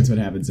assume that's what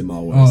happens in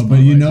Mall Wars. Oh, but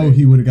you know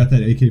he would have got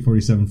that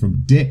AK-47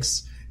 from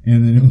Dick's,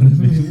 and then it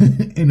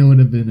would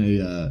have been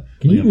a.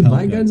 Can you even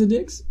buy guns at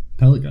Dick's?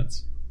 Pellet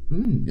guns.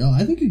 Oh,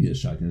 I think you get a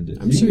shotgun at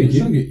Dick's. I'm sure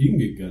you can. You can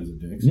get guns at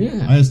Dick's.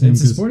 Yeah, it's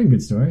a sporting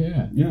goods store.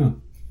 Yeah, yeah,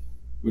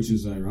 which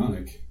is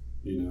ironic.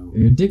 You know,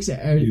 Dick's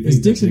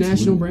is Dick's a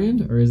national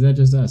brand, or is that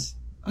just us?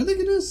 I think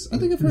it is. I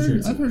think I've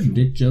heard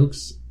Dick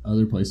jokes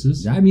other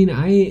places. I mean,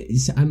 I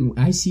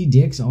see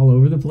Dick's all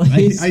over the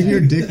place. I hear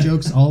Dick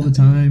jokes all the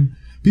time.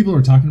 People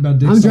are talking about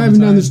Dick's. I'm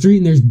driving down the street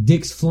and there's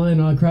Dick's flying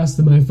all across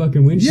my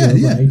fucking windshield.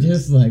 Yeah.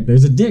 Like,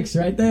 there's a Dick's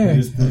right there.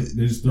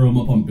 They just throw them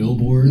up on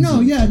billboards.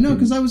 No,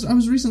 because I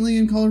was recently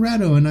in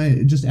Colorado and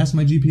I just asked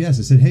my GPS.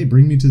 I said, "Hey,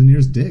 bring me to the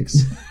nearest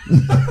Dick's."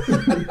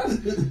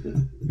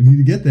 We need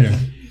to get there.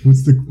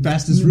 What's the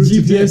fastest route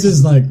to Dick's? GPS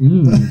is like,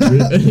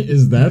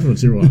 is that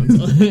what you want?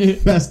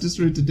 Fastest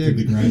route to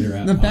Dick's.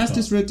 The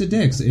fastest route to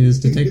Dick's is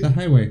to take the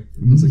highway.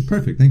 And I was like,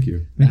 perfect, thank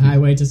you. The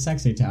highway to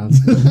sexy town.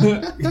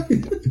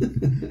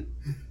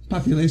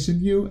 Population,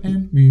 you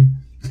and me.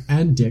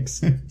 And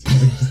Dick's.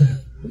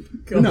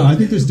 No, I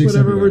think there's Dick's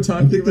whatever everywhere. we're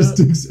talking about. There's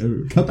Dick's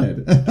everywhere. Cuphead.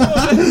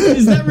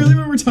 Is that really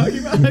what we're talking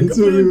about? That's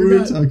what we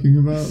were talking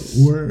about.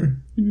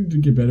 We need to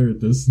get better at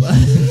this. I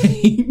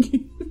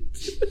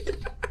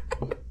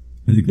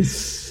think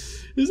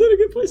is that a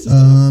good place to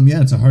stop?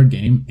 Yeah, it's a hard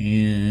game,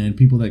 and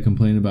people that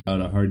complain about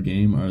a hard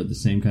game are the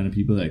same kind of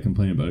people that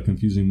complain about a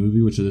confusing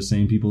movie, which are the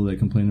same people that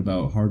complain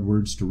about hard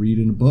words to read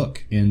in a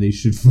book, and they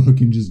should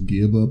fucking just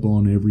give up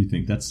on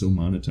everything. That's so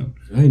monotone.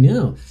 I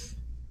know.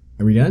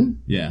 Are we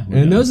done? Yeah.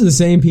 And those are the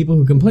same people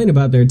who complain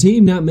about their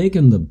team not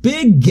making the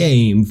big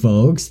game,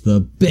 folks.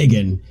 The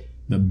biggin'.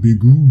 The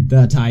bigoon.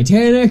 The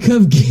Titanic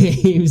of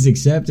games,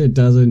 except it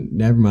doesn't.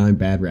 Never mind,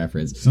 bad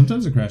reference.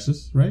 Sometimes it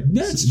crashes, right?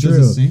 That's true.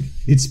 Does it sink?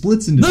 It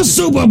splits into the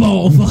Super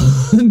Bowl,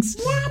 folks.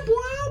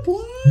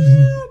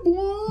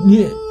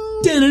 Yeah.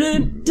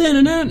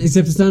 Dun-dun-dun.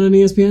 Except it's not on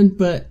ESPN,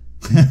 but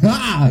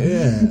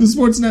the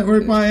Sports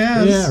Network, my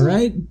ass. Yeah,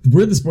 right.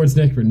 We're the Sports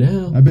Network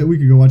now. I bet we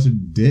could go watch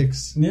it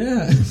Dick's.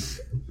 Yeah.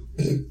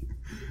 We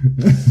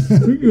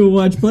could go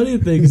watch plenty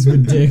of things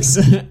with Dick's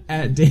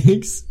at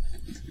Dick's.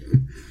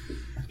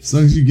 As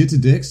long as you get to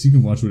Dick's, you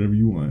can watch whatever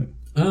you want.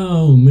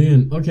 Oh,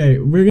 man. Okay,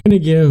 we're going to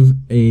give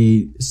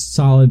a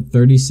solid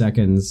 30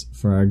 seconds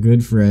for our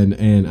good friend,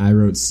 and I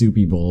wrote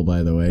Soupy Bowl,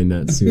 by the way,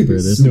 not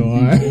Super. There's no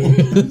R.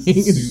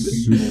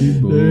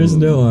 There's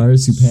no R.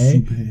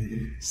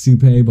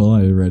 Soupy Bowl.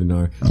 I read an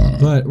R.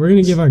 But we're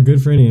going to give our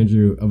good friend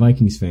Andrew, a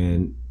Vikings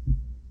fan,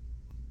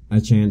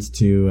 a chance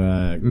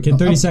to get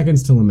 30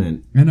 seconds to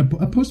lament. And a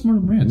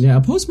postmortem rant. Yeah,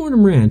 a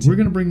postmortem rant. We're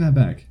going to bring that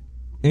back.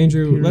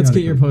 Andrew, let's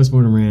get your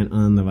postmortem rant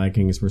on the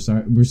Vikings. We're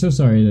so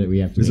sorry that we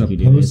have to make you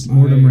do this.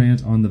 Postmortem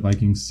rant on the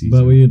Vikings season.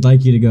 But we would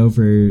like you to go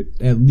for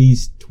at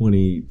least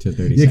 20 to 30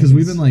 seconds. Yeah, because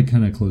we've been like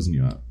kind of closing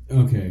you out.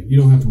 Okay, you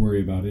don't have to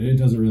worry about it. It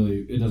doesn't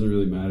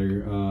really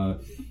matter.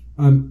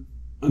 I'm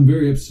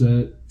very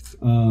upset.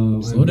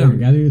 Slow down.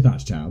 Gather your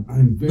thoughts, child.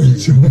 I'm very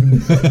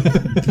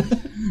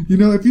You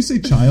know, if you say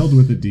child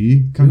with a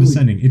D,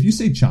 condescending. If you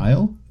say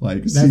child,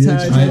 like that's how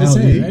I try to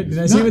say it, right? Did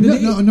I say it with a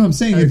D? No, I'm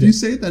saying if you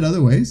say it that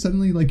other way,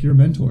 suddenly like you're a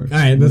mentor. All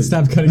right, let's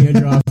stop cutting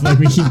Andrew off like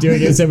we keep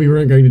doing it and said we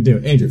weren't going to do.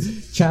 Andrew,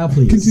 child,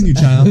 please. Continue,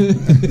 child.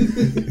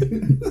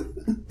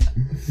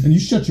 And you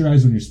shut your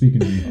eyes when you're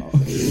speaking to me.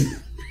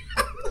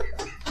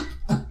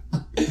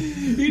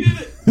 He did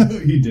it.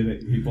 He did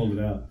it. He pulled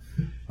it out.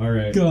 All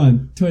right. Go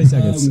on. 20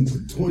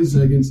 seconds. 20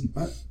 seconds.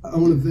 I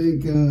want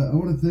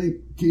to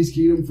thank Case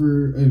Keenum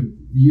for a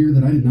year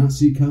that I did not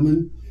see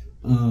coming.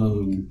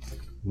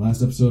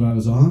 Last episode I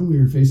was on, we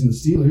were facing the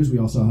Steelers. We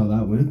all saw how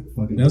that went.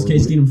 That was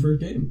Case Keenum's first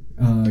game.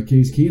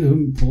 Case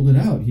Keenum pulled it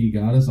out. He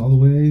got us all the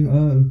way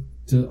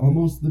to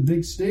almost the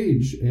big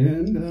stage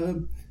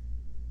and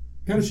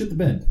kind of shit the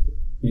bed.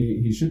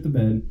 He shit the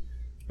bed.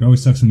 It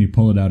always sucks when you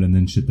pull it out and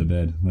then shit the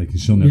bed. Like,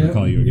 she'll never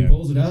call you again. He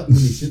pulls it out and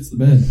then he shits the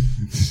bed.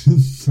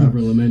 Proper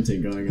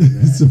lamenting going on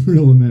there. It's a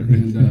real lament.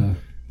 And,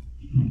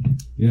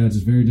 yeah,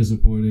 just very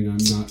disappointing.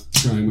 I'm not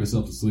crying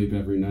myself to sleep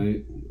every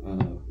night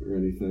or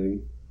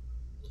anything.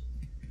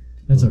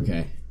 That's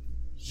okay.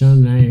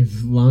 Sean and I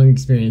have long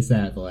experienced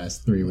that the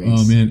last 3 weeks.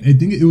 Oh, man. I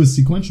think it was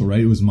sequential, right?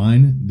 It was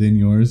mine, then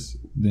yours,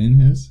 then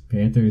his.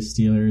 Panthers,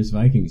 Steelers,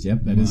 Vikings.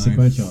 Yep, that is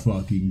sequential.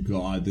 Fucking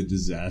God, the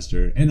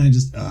disaster. And I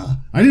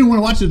didn't want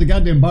to watch it at the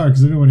goddamn bar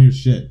because I didn't want to hear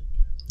shit.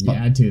 You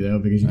had to, though,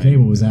 because your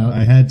cable was out.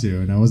 I had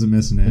to, and I wasn't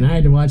missing it. And I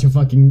had to watch a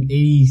fucking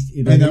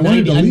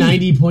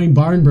 90-point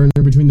barn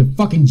burner between the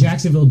fucking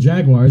Jacksonville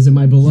Jaguars and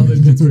my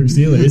beloved Pittsburgh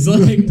Steelers.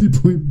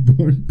 90-point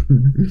barn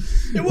burner.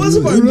 It was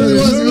a barn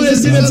burner. I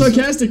say that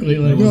sarcastically.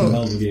 Like, It was a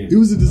hell of a game. It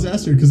was a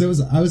disaster because I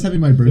was having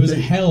my birthday. It was a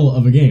hell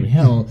of a game.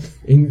 Hell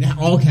in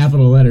all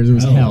capital letters. It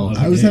was hell.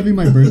 I was having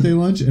my birthday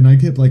lunch, and I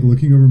kept like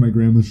looking over my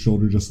grandma's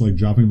shoulder, just like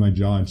dropping my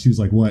jaw, and she was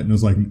like, "What?" And I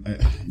was like,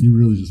 "You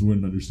really just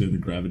wouldn't understand the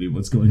gravity of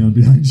what's going on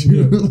behind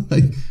you."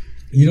 Like,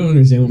 you don't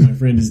understand what my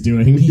friend is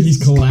doing.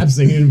 He's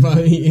collapsing in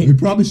front of me. We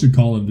probably should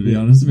call him, to be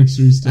honest, to make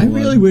sure he's still alive. I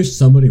really wish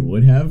somebody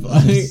would have.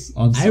 I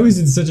was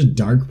in such a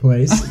dark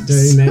place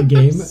during that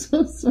game. I'm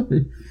so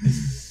sorry.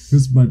 It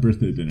was my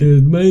birthday dinner.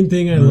 The main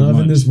thing I love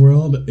in this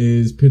world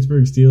is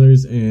Pittsburgh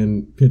Steelers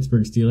and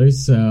Pittsburgh Steelers.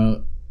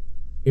 So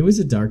it was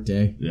a dark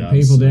day, a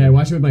painful day. I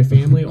watched it with my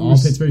family, all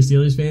Pittsburgh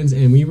Steelers fans,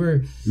 and we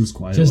were. It was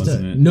quiet,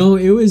 wasn't it? No,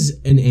 it was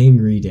an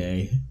angry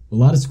day. A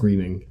lot of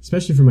screaming,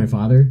 especially for my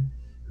father,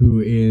 who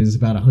is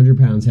about 100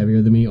 pounds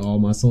heavier than me, all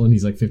muscle, and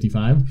he's like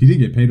 55. He didn't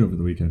get paid over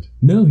the weekend.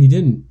 No, he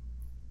didn't.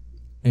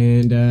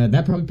 And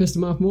that probably pissed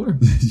him off more.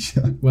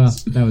 Yeah. Well,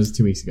 that was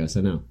 2 weeks ago,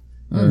 so no.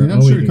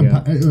 I'm sure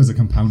it was a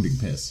compounding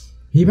piss.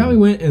 He probably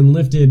went and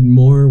lifted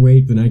more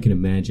weight than I can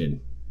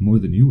imagine. More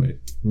than you weigh.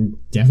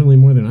 Definitely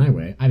more than I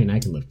weigh. I mean, I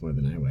can lift more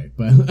than I weigh,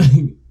 but...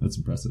 That's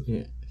impressive.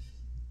 Yeah.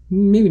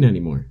 Maybe not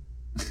anymore.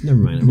 Never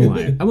mind, I'm a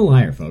liar. I'm a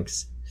liar,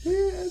 folks.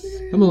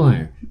 I'm a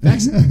liar.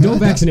 Don't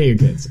vaccinate your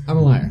kids. I'm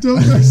a liar.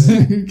 Don't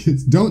vaccinate your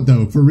kids. Don't,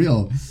 though, for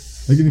real.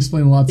 I can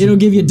explain It'll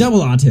give you double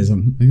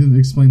autism. I can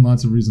explain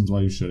lots of reasons why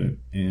you shouldn't.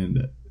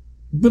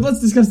 But let's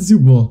discuss the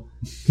Super Bowl,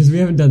 because we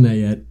haven't done that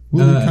yet.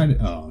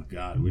 Oh,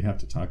 God, we have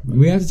to talk about it.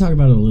 We have to talk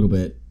about it a little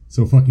bit.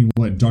 So fucking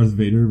what? Darth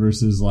Vader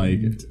versus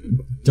like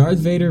Darth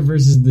Vader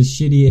versus the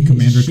shitty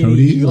Commander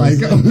Cody.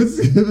 Eagles. Like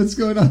what's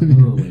going on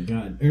here? Oh my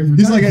God!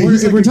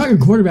 If we're talking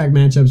quarterback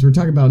matchups, we're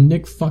talking about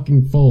Nick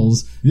fucking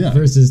Foles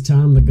versus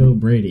Tom the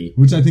Goat Brady,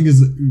 which I think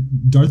is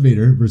Darth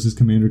Vader versus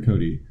Commander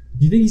Cody.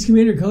 You think he's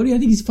Commander Cody? I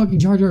think he's fucking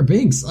Jar Jar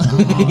Binks. No,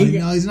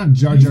 he's not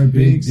Jar Jar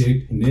Binks.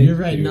 Big Dick Nick. You're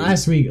right.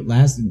 Last Big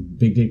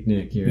Dick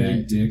Nick. You're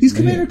right. He's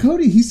Commander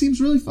Cody. He seems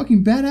really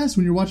fucking badass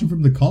when you're watching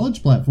from the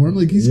college platform.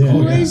 Like, he's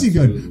crazy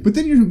good. But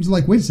then you're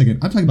like, wait a second.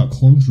 I'm talking about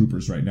clone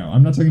troopers right now.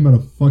 I'm not talking about a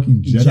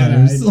fucking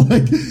Jedi.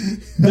 Like,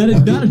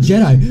 not a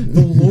Jedi.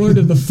 The Lord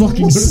of the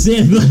fucking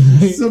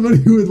Sith. Somebody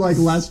who would like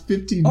last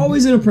 15...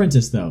 Always an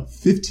apprentice, though.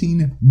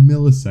 15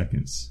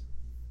 milliseconds.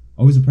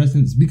 Always a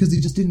precedent because he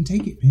just didn't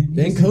take it, man.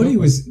 And Cody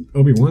was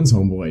Obi-Wan's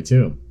homeboy,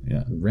 too.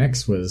 Yeah.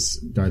 Rex was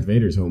Darth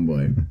Vader's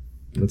homeboy.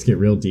 Let's get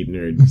real deep,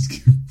 nerd. Let's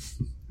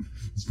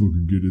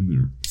fucking get in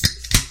there.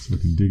 Let's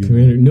fucking dig in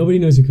there. Nobody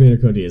knows who Commander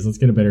Cody is. Let's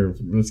get a better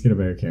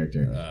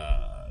character.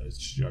 It's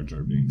Jar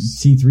Jar Binks.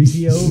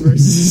 C-3PO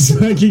versus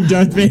fucking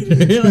Darth Vader.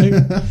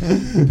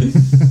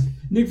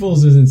 Nick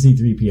Foles isn't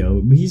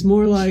C-3PO, but he's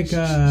more like...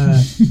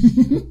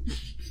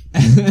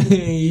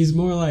 he's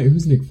more like...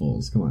 Who's Nick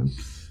Foles? Come on.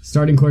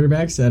 Starting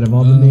quarterbacks out of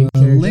all the main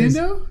characters.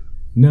 Lando?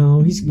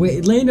 No,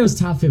 Lando's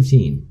top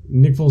 15.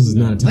 Nick Foles is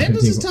not a top 15.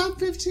 Lando's a top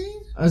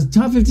 15? A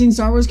top 15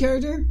 Star Wars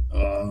character?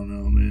 Oh,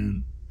 no,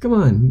 man. Come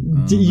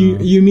on. You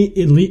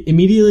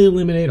immediately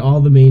eliminate all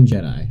the main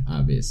Jedi,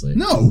 obviously.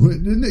 No,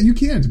 you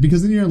can't,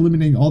 because then you're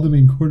eliminating all the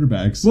main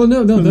quarterbacks. Well,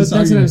 no, that's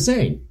what I'm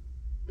saying.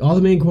 All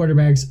the main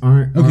quarterbacks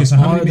are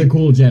the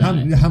cool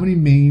Jedi. How many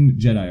main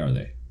Jedi are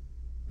they?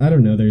 I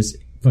don't know. There's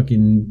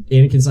fucking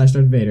Anakin /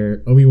 Darth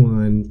Vader,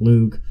 Obi-Wan,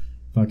 Luke,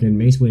 fucking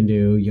Mace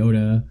Windu,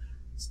 Yoda,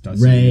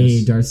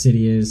 Rey, Darth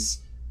Sidious,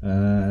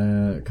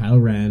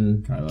 Kylo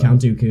Ren,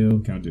 Count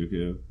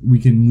Dooku. We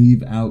can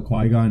leave out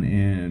Qui-Gon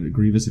and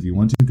Grievous if you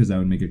want to, because that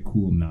would make a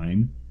cool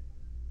 9.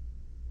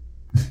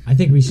 I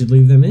think we should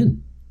leave them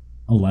in.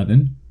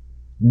 11.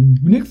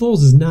 Nick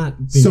Foles is not...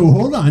 So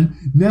hold on.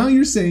 Now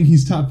you're saying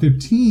he's top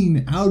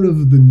 15 out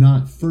of the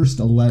not first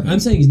 11. I'm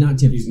saying he's not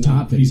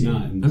top 15. He's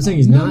not. I'm saying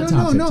he's not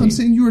top 15. No, I'm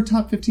saying you are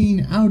top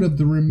 15 out of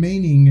the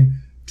remaining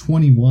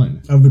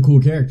 21. Of the cool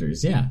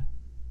characters, yeah.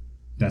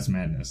 That's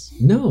madness.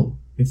 No,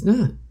 it's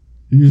not.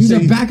 He's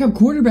a backup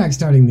quarterback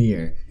starting the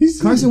year.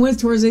 Carson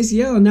Wentz tore his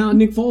ACL, and now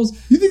Nick Foles...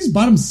 You think he's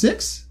bottom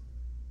 6?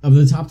 Of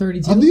the top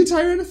 32? Of the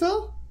entire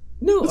NFL?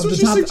 No, of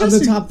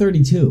the top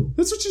 32.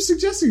 That's what you're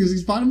suggesting, is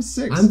he's bottom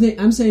 6.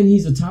 I'm saying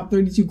he's a top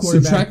 32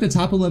 quarterback. Subtract the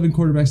top 11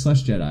 quarterback /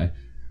 Jedi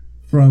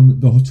from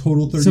the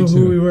total 32. So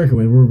who are we working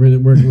with? We're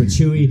working with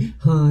Chewie,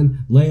 Han,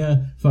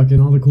 Leia, fucking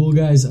all the cool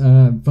guys,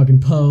 fucking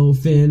Poe,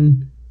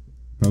 Finn,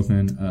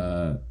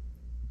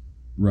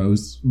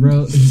 Rose.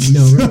 No,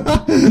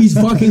 he's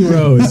fucking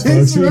Rose,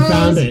 folks. We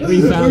found it.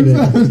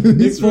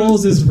 Nick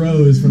Foles is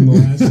Rose from The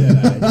Last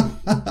Jedi.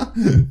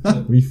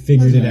 We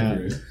figured it out.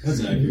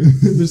 That's accurate.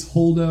 There's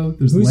Holdo.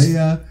 There's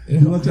Leia.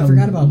 I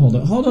forgot about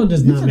Holdo. Holdo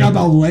does not. You forgot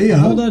about Leia.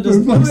 Holdo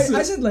does. No,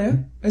 I said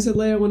Leia. I said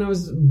Leia when I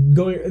was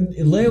going.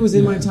 Leia was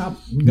in my top.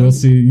 We'll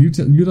see. You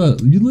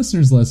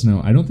listeners, let us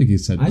know. I don't think he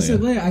said Leia. I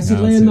said Leia. I said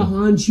Leia in the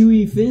Han,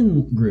 Chewie,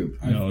 Finn group.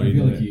 I feel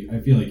like he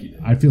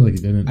did. I feel like he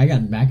didn't. I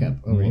got backup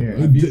over here.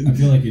 I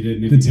feel like he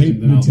did. The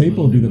tape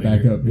will be the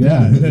backup.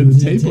 Yeah, the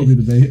tape will be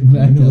the backup.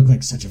 You're gonna look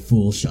like such a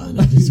fool, Sean.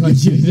 I just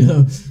want you to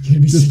know.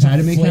 Does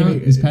Padme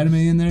count? Is Padme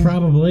in there?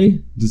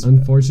 Probably.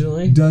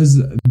 Unfortunately. Does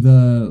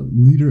the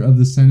leader of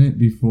the Senate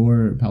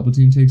before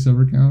Palpatine takes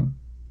over count?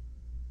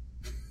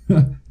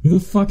 Who the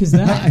fuck is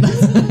that?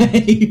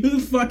 Who the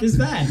fuck is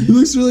that? He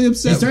looks really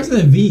upset. It starts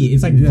with a V.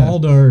 It's like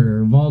Valdor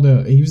or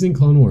Valdo. He was in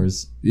Clone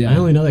Wars. Yeah. I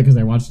only know that because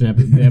I watched an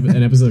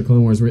episode of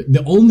Clone Wars where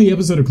the only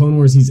episode of Clone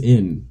Wars he's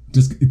in.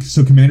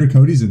 So Commander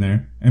Cody's in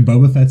there, and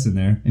Boba Fett's in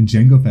there, and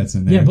Jango Fett's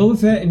in there. Yeah, Boba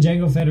Fett and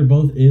Jango Fett are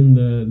both in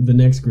the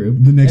next group.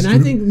 I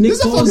think Nick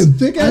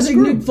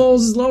Foles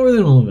is lower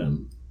than all of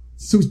them.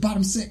 So he's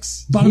bottom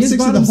six. Bottom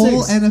six of the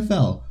whole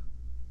NFL.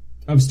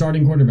 Of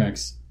starting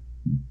quarterbacks.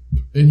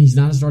 And he's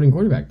not a starting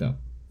quarterback, though.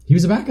 He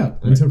was a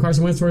backup until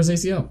Carson Wentz tore his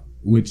ACL.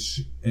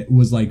 Which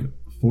was like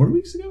 4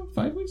 weeks ago?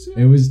 5 weeks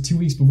ago? It was 2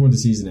 weeks before the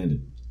season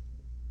ended.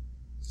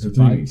 So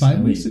 3 weeks.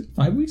 5 weeks?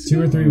 5 weeks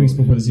ago? 2 or 3 weeks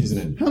before the season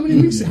ended. How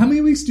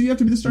many weeks do you have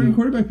to be the starting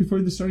quarterback before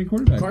you're the starting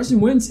quarterback? Carson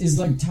Wentz is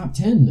like top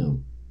 10, though.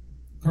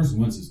 Carson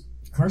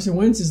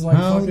Wentz is like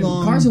fucking...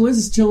 Long? Carson Wentz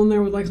is chilling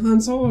there with like Han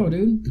Solo,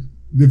 dude.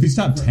 If he's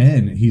top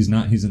 10, he's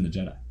not. He's in the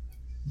Jedi.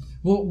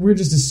 Well, we're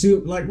just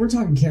assuming, like, we're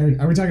talking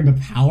character. Are we talking about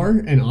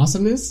power and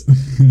awesomeness?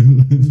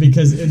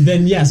 Because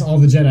then, yes, all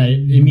the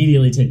Jedi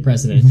immediately take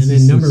precedent. And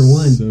then number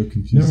one,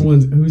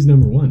 who's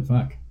number one?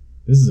 Fuck.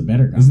 This is a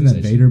better conversation.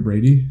 Isn't that Vader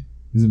Brady?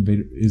 Isn't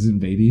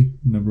Vader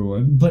number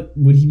one? But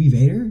would he be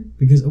Vader?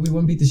 Because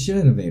Obi-Wan beat the shit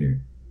out of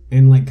Vader.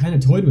 And, like, kind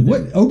of toyed with him.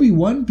 What?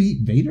 Obi-Wan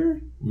beat Vader?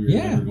 We're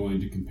never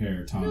going to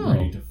compare Tom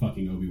Brady to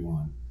fucking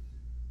Obi-Wan.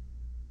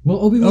 Well,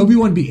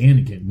 Obi-Wan beat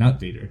Anakin, not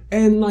Vader.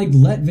 And, like,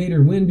 let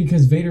Vader win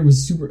because Vader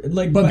was super...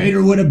 like. But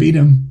Vader would have beat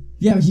him.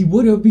 Yeah, he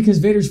would have because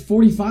Vader's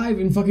 45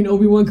 and fucking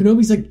Obi-Wan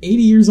Kenobi's like 80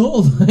 years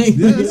old. Like,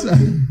 yeah,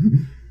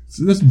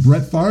 so that's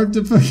Brett Favre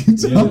to fucking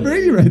Tom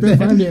Brady right there.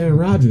 Brett Favre to Aaron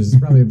Rodgers is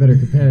probably a better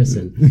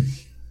comparison.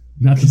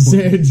 Not the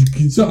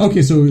point.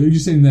 So are you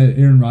saying that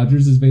Aaron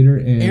Rodgers is Vader?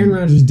 And Aaron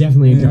Rodgers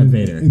definitely ain't Darth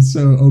Vader. And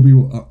so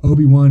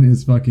Obi-Wan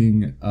is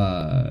fucking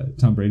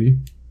Tom Brady?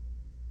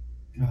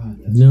 God,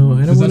 no,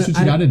 I don't want to. That's what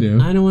you got to do.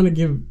 I don't want to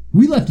give.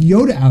 We left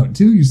Yoda out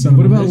too. You son.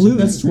 What about Luke?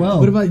 That's 12.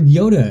 What about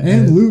Yoda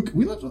and Luke?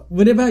 We left.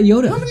 What about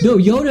Yoda? No,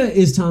 Yoda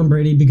is Tom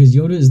Brady because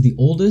Yoda is the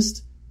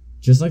oldest,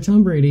 just like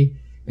Tom Brady,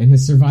 and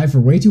has survived for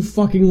way too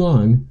fucking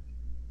long.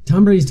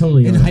 Tom Brady's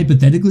totally Yoda. And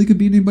hypothetically could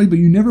beat anybody, but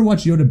you never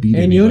watch Yoda beat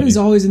anybody. And Yoda's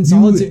always in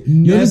solitude.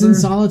 Yoda's in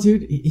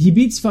solitude. He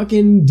beats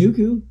fucking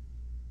Dooku.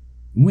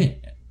 When?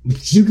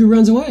 Dooku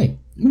runs away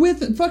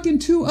with fucking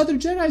 2 other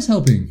Jedis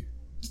helping.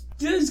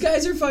 Those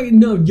guys are fucking...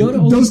 No, Yoda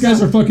only Those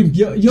guys are fucking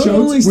Yoda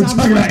only stops... We're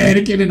talking about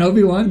Anakin and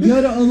Obi-Wan?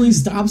 Yoda only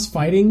stops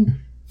fighting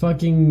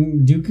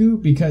fucking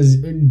Dooku because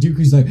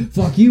Dooku's like,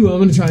 fuck you, I'm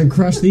gonna try and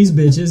crush these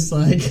bitches.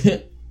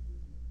 Like...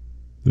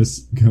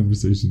 This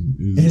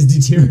conversation has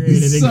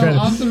deteriorated so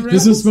incredibly.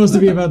 This was supposed to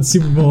be about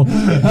Super Bowl.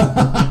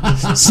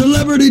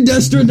 Celebrity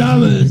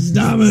Destradamus.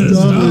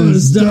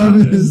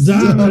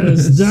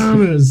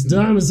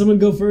 Damas. Someone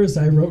go first.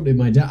 I wrote it in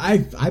my...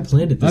 I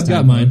planned it this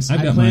time. I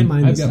planned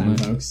mine this time,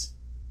 folks.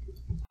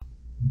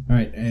 All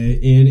right,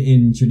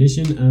 in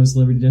tradition of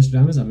Celebrity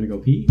Destradamus, I'm going to go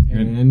pee.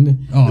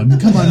 And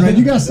come on, Red.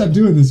 You got to stop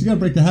doing this. You got to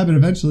break the habit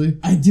eventually.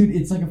 Dude,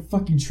 it's like a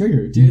fucking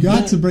trigger, dude. You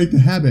got to break the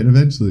habit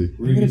eventually.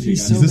 I got to pee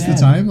so bad. Is this the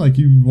time? Like,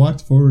 you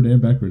walked forward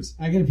and backwards.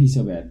 I got to pee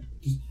so bad.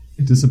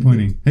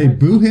 Disappointing. Hey,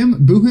 boo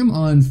him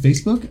on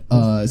Facebook.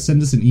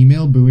 Send us an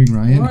email, booing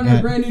Ryan. We're on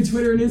our brand new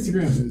Twitter and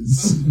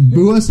Instagram.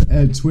 Boo us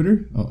at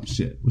Twitter. Oh,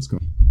 shit. What's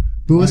going on?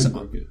 Boo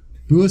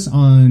us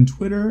on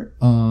Twitter,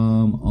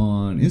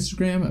 on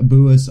Instagram.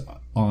 Boo us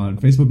on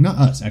Facebook. Not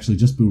us, actually,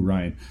 just boo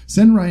Ryan.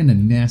 Send Ryan a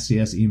nasty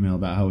ass email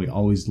about how he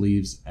always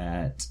leaves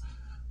at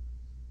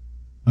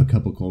a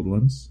couple cold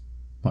ones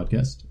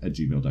podcast at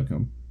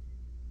gmail.com.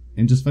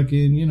 And just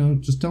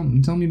fucking, just tell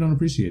him you don't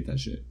appreciate that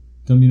shit.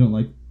 Tell him you don't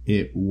like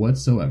it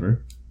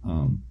whatsoever.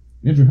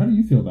 Andrew, how do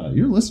you feel about it?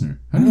 You're a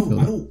listener. How do you feel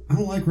about it? I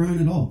don't like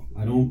Ryan at all.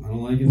 I don't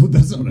like it. Well,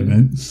 that's not what I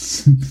meant.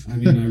 I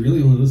mean, I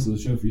really only listen to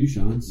the show for you,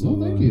 Sean. So,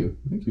 well, thank you.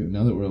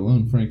 Now that we're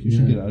alone, Frank, you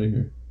should get out of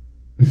here.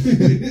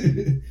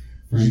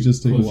 Frank,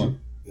 just take a walk.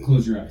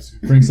 Close your eyes.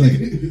 Frank's like,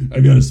 I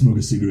gotta smoke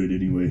a cigarette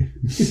anyway.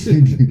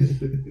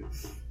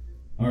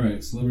 All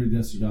right, Celebrity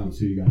Destradamus,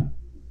 who you got?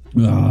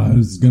 I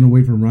was gonna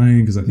wait for Ryan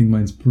because I think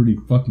mine's pretty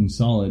fucking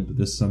solid, but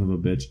this son of a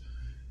bitch.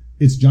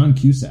 It's John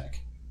Cusack.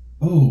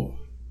 Oh.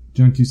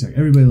 John Cusack.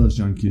 Everybody loves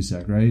John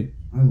Cusack, right?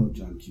 I love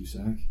John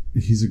Cusack.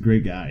 He's a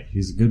great guy.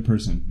 He's a good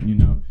person,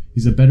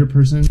 He's a better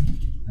person.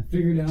 I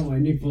figured out why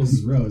Nick Foles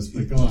is Rose,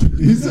 but go on.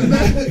 He's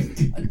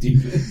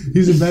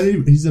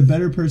a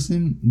better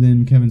person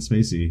than Kevin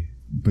Spacey,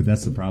 but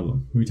that's the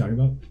problem. Who are we talking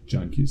about?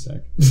 John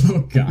Cusack.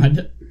 Oh,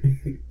 God.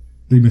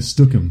 They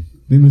mistook him.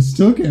 They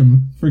mistook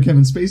him for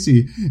Kevin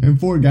Spacey, and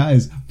 4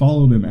 guys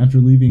followed him after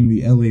leaving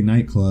the LA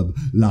nightclub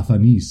La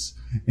Fenice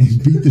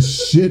and beat the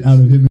shit out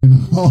of him in the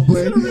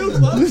hallway. Is that a real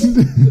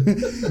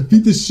club?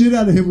 Beat the shit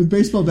out of him with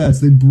baseball bats.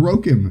 They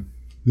broke him.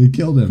 They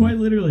killed him. Quite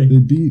literally. They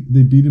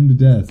beat him to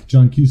death.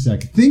 John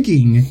Cusack,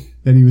 thinking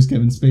that he was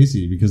Kevin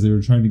Spacey because they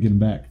were trying to get him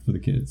back for the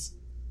kids.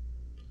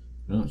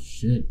 Oh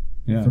shit!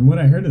 Yeah. From what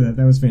I heard of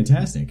that was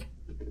fantastic.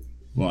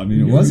 Well, I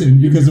mean, it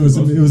wasn't because it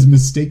was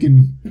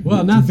mistaken.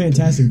 Well, not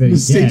fantastic that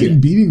he's mistaken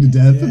dead. Beating to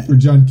death for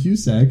John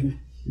Cusack,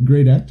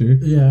 great actor.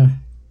 Yeah.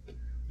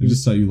 I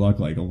just saw you lock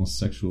like almost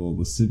sexual,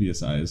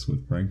 lascivious eyes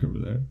with Frank over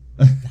there.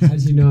 How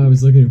did you know I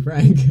was looking at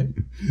Frank?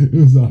 It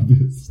was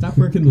obvious. Stop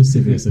working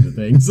lascivious into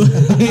things.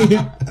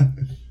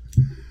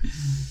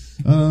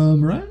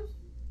 Ryan?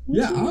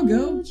 I'll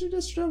go. What's your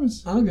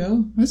Nostradamus? I'll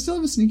go. I still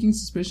have a sneaking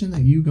suspicion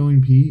that you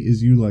going pee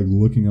is you like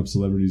looking up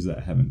celebrities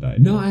that haven't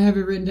died. No, I have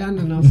it written down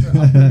and I'll prove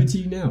it to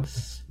you now.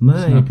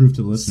 My not proof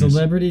to the listeners.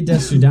 celebrity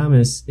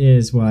Nostradamus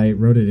is why I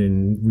wrote it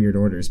in weird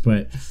orders,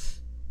 but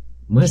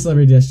my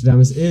celebrity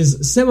Nostradamus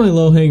is semi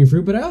low hanging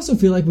fruit, but I also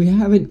feel like we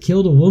haven't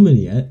killed a woman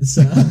yet.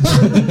 So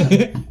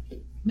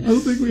I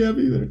don't think we have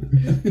either.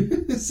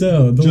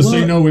 So just so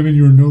you know, women,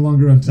 you are no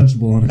longer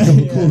untouchable on a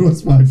couple Cold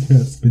Ones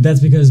podcast.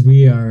 That's because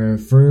we are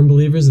firm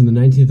believers in the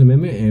 19th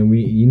Amendment, and we,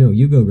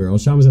 you go girl.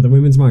 Sean was at the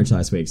Women's March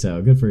last week,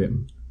 so good for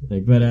him.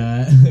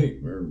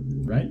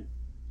 Right?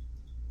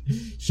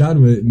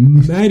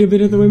 Sean might have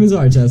been at the Women's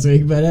March last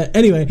week, but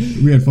anyway.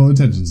 We had full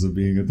intentions of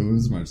being at the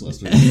Women's March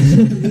last week.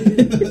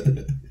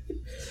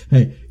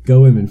 Hey,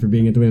 go women for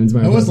being at the Women's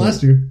March. I was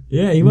last year.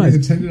 Yeah, he was. We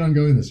intended on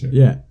going this year.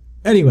 Yeah.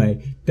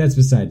 Anyway, that's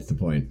besides the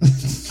point.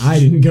 I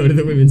didn't go to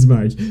the Women's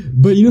March.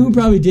 But you know who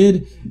probably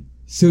did?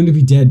 Soon to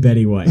be dead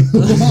Betty White.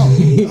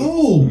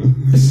 Oh!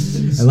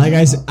 And like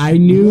I said, I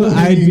knew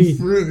I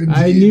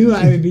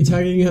would be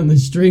tugging on the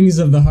strings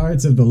of the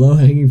hearts of the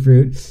low-hanging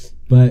fruit.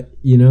 But,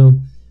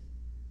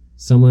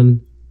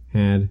 someone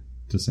had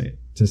to say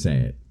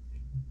it.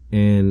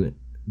 And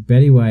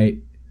Betty White...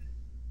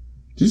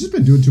 She's just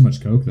been doing too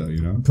much coke, though,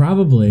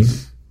 Probably.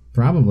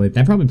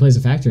 That probably plays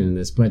a factor in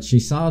this, but she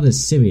saw this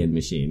Sybian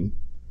machine.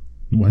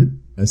 What?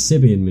 A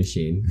Sybian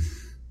machine.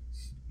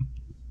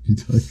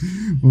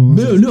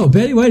 No, No,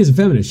 Betty White is a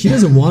feminist. She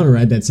doesn't want to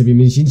ride that Sybian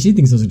machine. She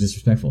thinks those are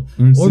disrespectful.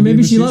 Or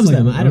maybe she loves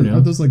them. I don't know.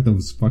 Are those like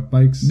those fuck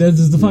bikes?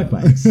 Those are the fuck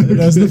bikes.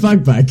 Those are the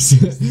fuck bikes.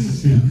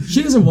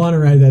 She doesn't want to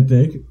ride that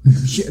thing.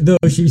 Though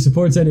she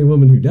supports any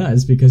woman who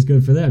does, because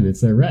good for them.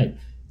 It's their right.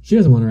 She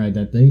doesn't want to ride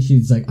that thing.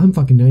 She's like, I'm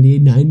fucking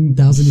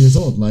 9,000 years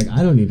old. Like,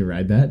 I don't need to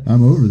ride that.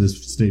 I'm over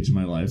this stage in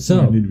my life,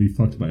 so I need to be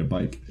fucked by a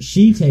bike.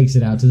 She takes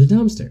it out to the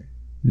dumpster.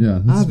 Yeah,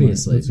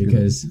 obviously,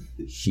 because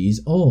she's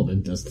old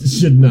and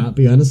should not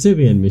be on a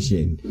Sybian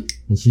machine.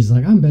 And she's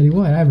like, I'm Betty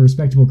White. I have a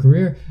respectable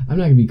career. I'm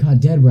not going to be caught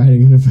dead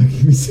riding in a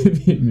fucking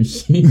Sybian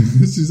machine.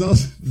 She's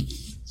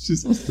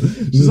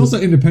also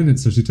independent,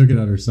 so she took it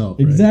out herself.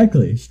 Right?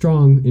 Exactly.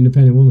 Strong,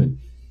 independent woman.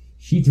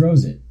 She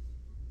throws it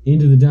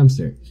into the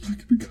dumpster. I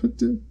could be cut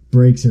dead.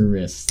 Breaks her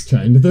wrist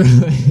trying to throw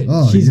it.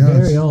 Oh, she's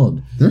very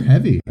old. They're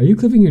heavy. Are you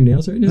clipping your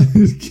nails right now?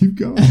 Keep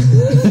going.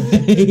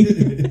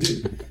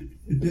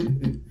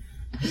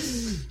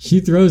 She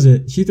throws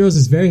it. She throws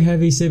this very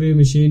heavy Sybian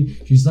machine.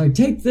 She's like,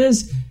 take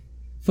this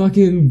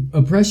fucking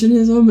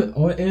oppressionism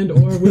or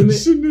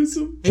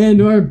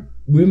women or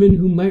women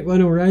who might want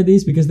to ride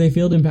these because they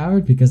feel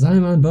empowered because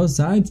I'm on both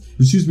sides.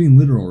 But she was being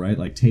literal, right?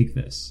 Like, take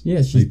this.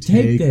 Yeah, she's like,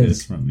 take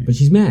this from me. But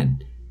she's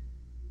mad.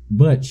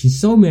 But she's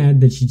so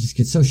mad that she just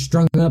gets so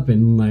strung up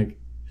and like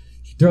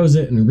she throws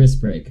it and a wrist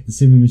break. The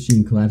Sybian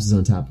machine collapses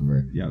on top of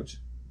her. Youch.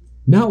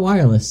 Not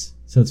wireless,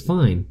 so it's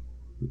fine.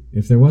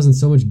 If there wasn't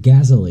so much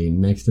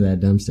gasoline next to that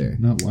dumpster.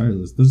 Not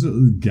wireless. Those are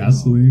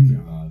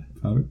gasoline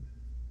powered.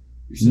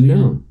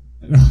 No.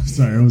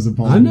 Sorry, I was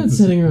appalled. I'm not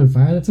setting her on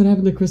fire. That's what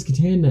happened to Chris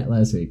Kattan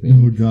last week,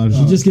 man. Oh gosh.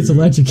 She just gets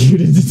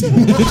electrocuted.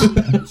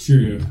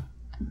 True.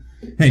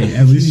 Hey,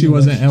 at least she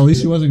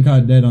wasn't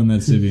caught dead on that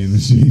Sybian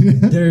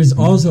machine. There's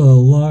also a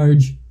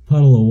large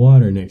puddle of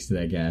water next to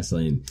that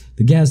gasoline.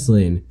 The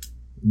gasoline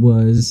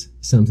was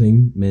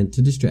something meant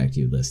to distract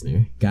you,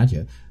 listener.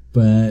 Gotcha.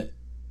 But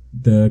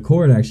the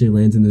cord actually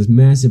lands in this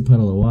massive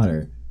puddle of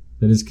water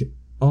that is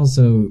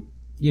also,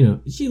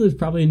 she lives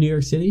probably in New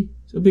York City,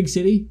 so a big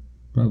city.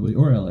 Probably,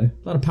 or LA. A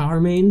lot of power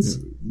mains.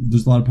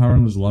 There's a lot of power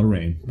and there's a lot of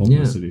rain. Both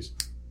those cities.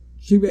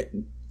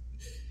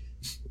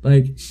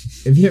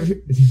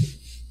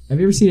 Have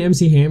you ever seen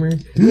MC Hammer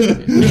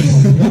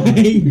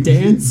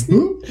dance?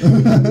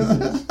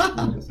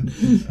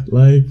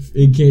 Like,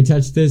 it can't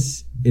touch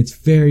this. It's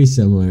very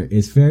similar.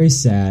 It's very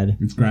sad.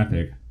 It's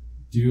graphic.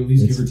 Do you at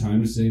least give her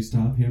time to say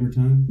stop hammer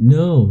time?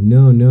 No.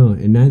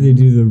 And neither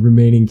do the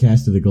remaining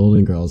cast of the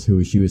Golden Girls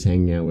who she was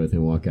hanging out with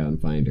and walk out and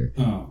find her.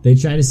 Oh. They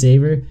try to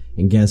save her,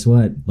 and guess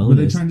what? Bonus. Were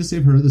they trying to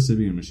save her or the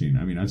Sybian machine?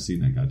 I mean, I've seen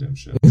that goddamn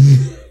show.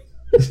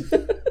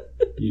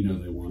 They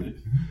want it.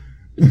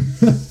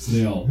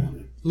 They all want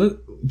it.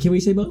 Can we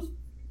say both?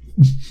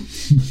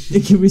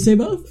 Can we say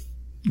both?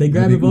 They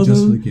grab it both of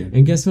them.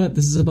 And guess what?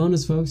 This is a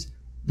bonus, folks.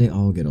 They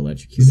all get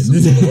electrocuted.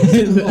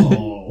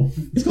 Oh,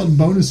 It's called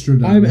bonus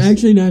Stradamus. I'm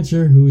actually not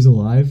sure who's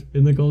alive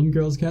in the Golden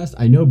Girls cast.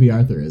 I know B.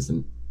 Arthur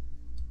isn't.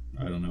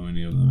 I don't know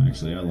any of them,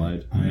 actually. I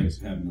lied. I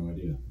have no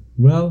idea.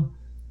 Well,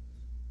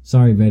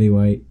 sorry, Betty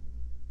White.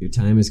 Your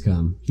time has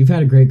come. You've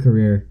had a great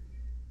career.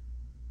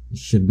 You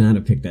should not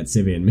have picked that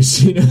Sibian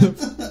machine up.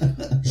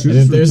 And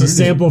if there's a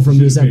sample from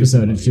this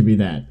episode, it should be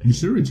that. You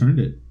should have returned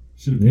it.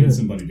 Should have paid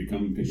somebody to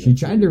come and pick it up. She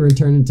tried to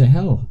return it to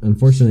hell.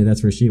 Unfortunately,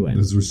 that's where she went.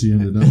 That's where she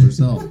ended up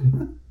herself.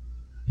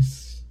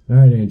 All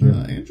right, Andrew.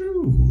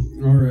 Andrew.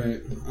 All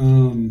right.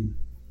 I'm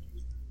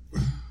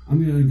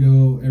gonna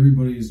go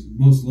everybody's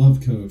most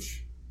loved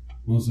coach,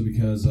 mostly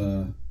because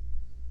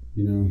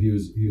he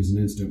was an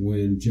instant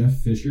win. Jeff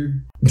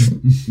Fisher.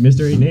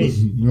 Mr.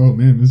 8-8. Oh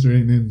man, Mr.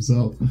 Ain't named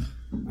himself.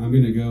 I'm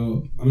gonna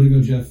go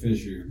Jeff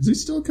Fisher. Does he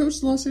still coach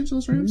the Los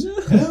Angeles Rams?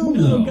 Hell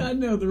no. Oh, God,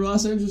 no. The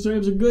Los Angeles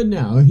Rams are good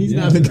now. He's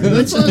not the coach.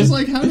 That's why I was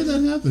like, how did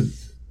that happen?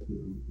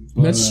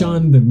 But, That's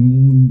Sean, the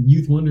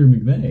youth wonder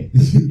McVay.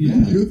 Yeah.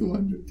 Youth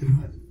wonder.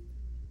 God.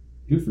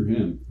 Good for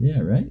him. Yeah,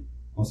 right?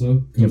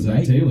 Also, Yeah, Zach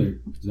right. Taylor.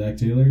 Zach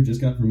Taylor just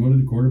got promoted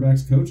to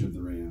quarterbacks coach of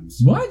the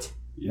Rams. What?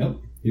 Yep.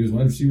 He was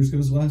wide receivers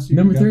coach last year.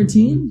 Number Got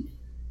 13?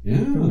 Yeah.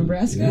 From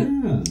Nebraska?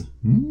 Yeah.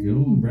 Good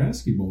old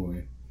Nebraska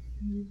boy.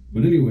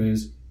 But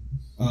anyways,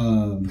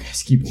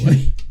 Brasky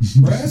boy.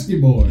 Nebraska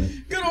boy.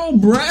 Good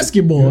old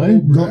Brasky boy.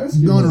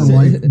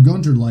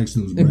 Gunter likes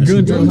those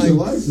Gunter Nebraska boys.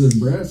 likes- the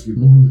Nebraska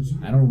boys.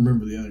 I don't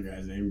remember the other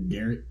guy's name.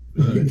 Garrett?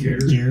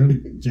 Garrett.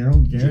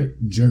 Gerald?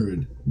 Garrett?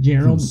 Jared. From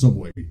Gerald?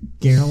 Subway.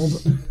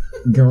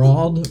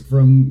 Gerald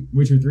from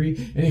Witcher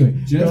 3? Anyway.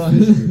 go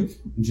on.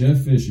 Jeff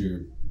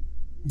Fisher.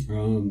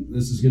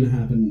 This is going to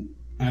happen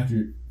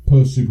after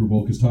post Super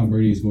Bowl because Tom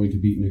Brady is going to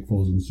beat Nick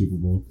Foles in the Super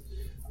Bowl.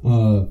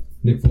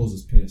 Nick Foles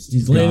is pissed.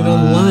 He's laying it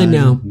on the line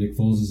now. Nick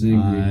Foles is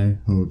angry. I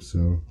hope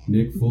so.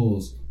 Nick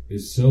Foles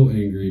is so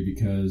angry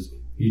because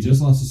he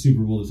just lost the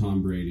Super Bowl to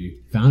Tom Brady.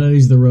 Found out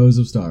he's the Rose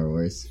of Star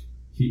Wars.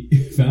 He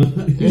found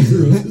out he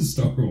was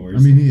Star Wars.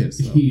 I mean, he is.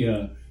 Though.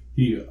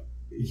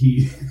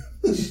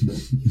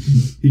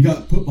 He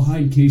got put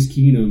behind Case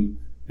Keenum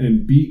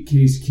and beat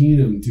Case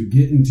Keenum to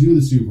get into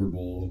the Super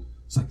Bowl.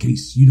 It's like,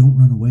 Case, you don't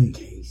run away.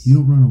 Case. You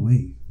don't run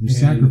away.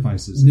 There's And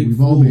sacrifices. Nick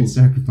We've all made Foles.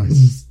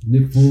 sacrifices.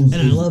 Nick Foles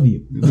And I love you.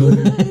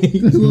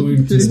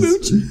 going to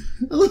Smooch.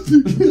 I love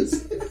your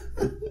kiss.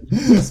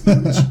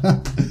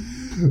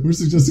 We're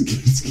suggesting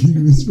Case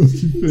Keenum is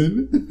fucking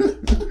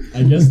Finn.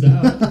 I guess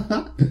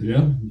now.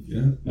 Yeah.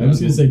 I was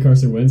going to say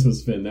Carson Wentz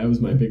was Finn. That was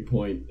my big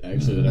point,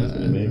 actually, that I was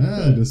going to make.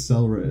 but To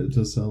sell.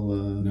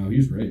 No,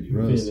 he's right. Dude.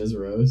 Rose. Finn is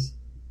Rose.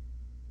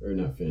 Or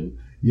not Finn.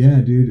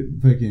 Yeah,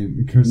 dude.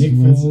 Fucking Carson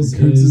Nick Wentz. Foles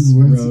Carson is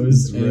Wentz Rose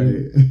is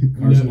Ray.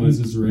 Carson No. Wentz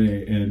is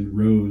Ray, and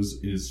Rose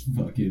is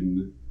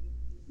fucking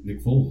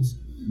Nick Foles.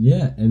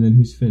 Yeah, and then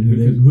who's Finn?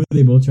 Who are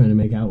they both trying to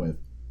make out with?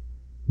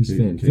 Who's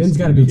Finn? Case Finn's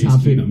got to be Case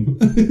top 15.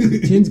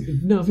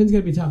 Keenum. Finn's got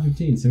to be top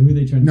 15. So who are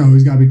they trying to... No,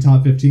 he's got to be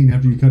top 15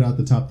 after you cut out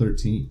the top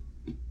 13.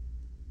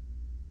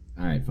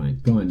 All right, fine.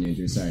 Go on,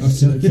 Andrew. Sorry.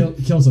 Okay.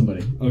 Kill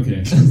somebody.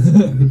 Okay.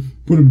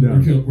 Put him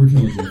down. We're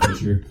killing Jeff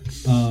Fisher.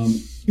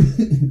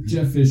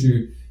 Jeff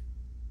Fisher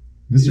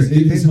Mr. is in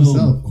Eight his himself.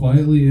 home,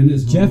 quietly in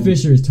his home. Jeff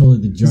Fisher is totally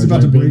the Jar He's Jar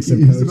about to break. Binks of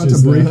He's about to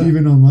coaches. break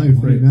even on life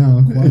right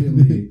now.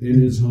 Quietly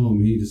in his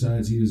home, he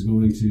decides he is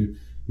going to,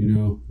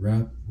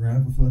 wrap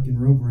a fucking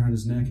rope around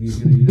his neck, and he's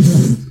going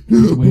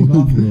to wake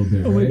off a little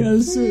bit. Oh my right? God,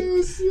 it's so...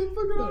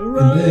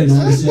 And then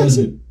all of a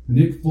sudden,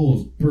 Nick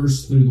Foles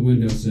bursts through the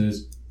window,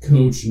 says,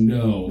 "Coach,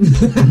 no."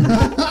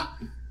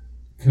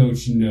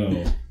 Coach, no.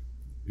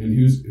 And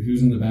who's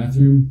in the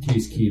bathroom?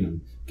 Case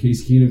Keenum.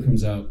 Case Keenum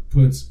comes out,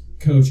 puts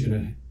Coach in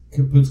a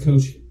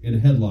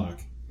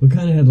headlock. What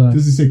kind of headlock?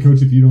 Does he say,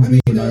 "Coach, if you don't do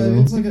it, I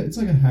will"? it's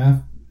like a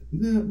half.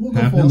 We'll go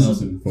Half full Nelson.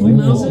 Nelson. Full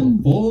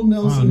Nelson? Full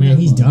Nelson. Oh, man,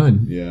 he's headlock.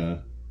 done. Yeah.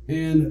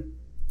 And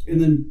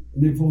then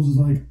Nick Foles is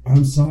like,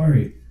 "I'm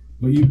sorry,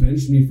 but you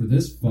benched me for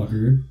this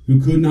fucker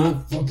who could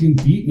not fucking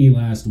beat me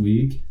last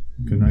week."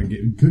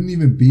 Couldn't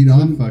even beat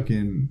off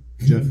fucking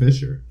Jeff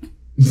Fisher.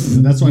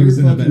 And that's why he was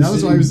in the. That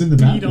was why he was in the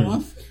Beat bathroom.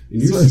 off? And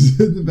That's why he was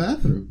in the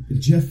bathroom.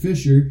 Jeff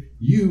Fisher,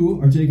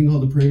 you are taking all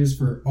the praise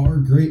for our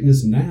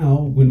greatness now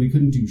when we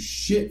couldn't do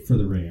shit for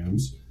the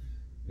Rams.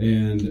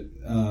 And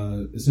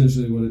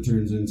essentially what it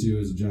turns into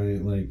is a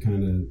giant,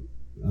 kind of...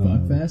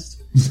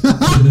 Fuckfest?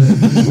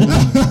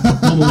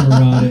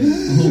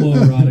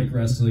 homoerotic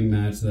wrestling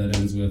match that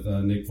ends with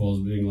Nick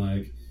Foles being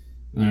like,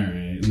 all right,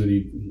 and then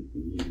he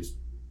just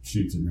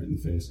shoots him right in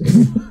the face.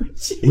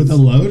 With a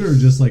load or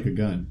just like a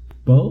gun?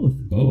 Both.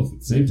 Both at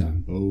the same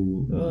time.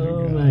 Oh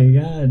My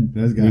God.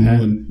 That's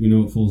We know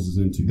what Foles is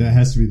into. that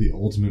has to be the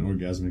ultimate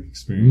orgasmic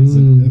experience.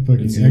 Mm. A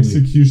fucking It's the only-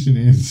 execution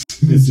and it's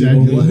the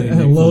only ejaculation. thing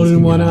Nick A Foles load can in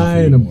get one off eye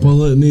and a anymore.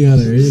 bullet in the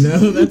other.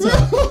 That's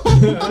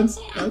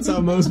how, that's how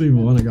most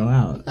people want to go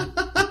out.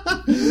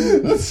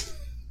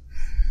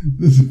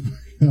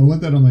 I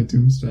want that on my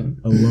tombstone.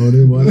 A load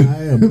in one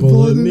eye, a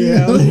bullet in the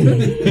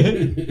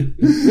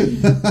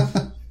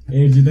other.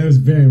 Andrew, that was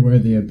very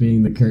worthy of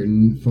being the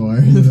curtain for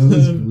that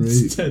was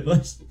great.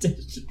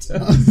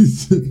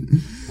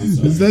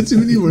 Is that too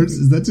many words?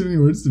 Is that too many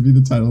words to be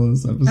the title of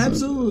this episode?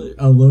 Absolutely.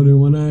 A load in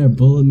one eye, a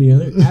bullet in the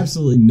other?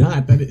 Absolutely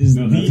not. That is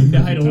the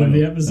title of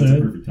the episode. That's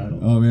a perfect title.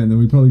 Oh man, then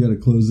we probably got to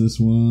close this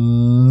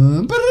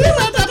one.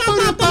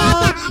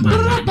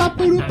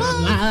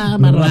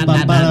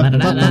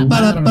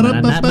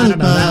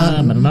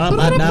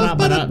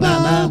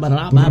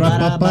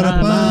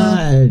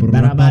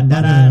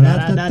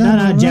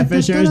 Jeff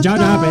Fisher's Jar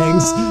Jar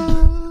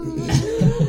Binks.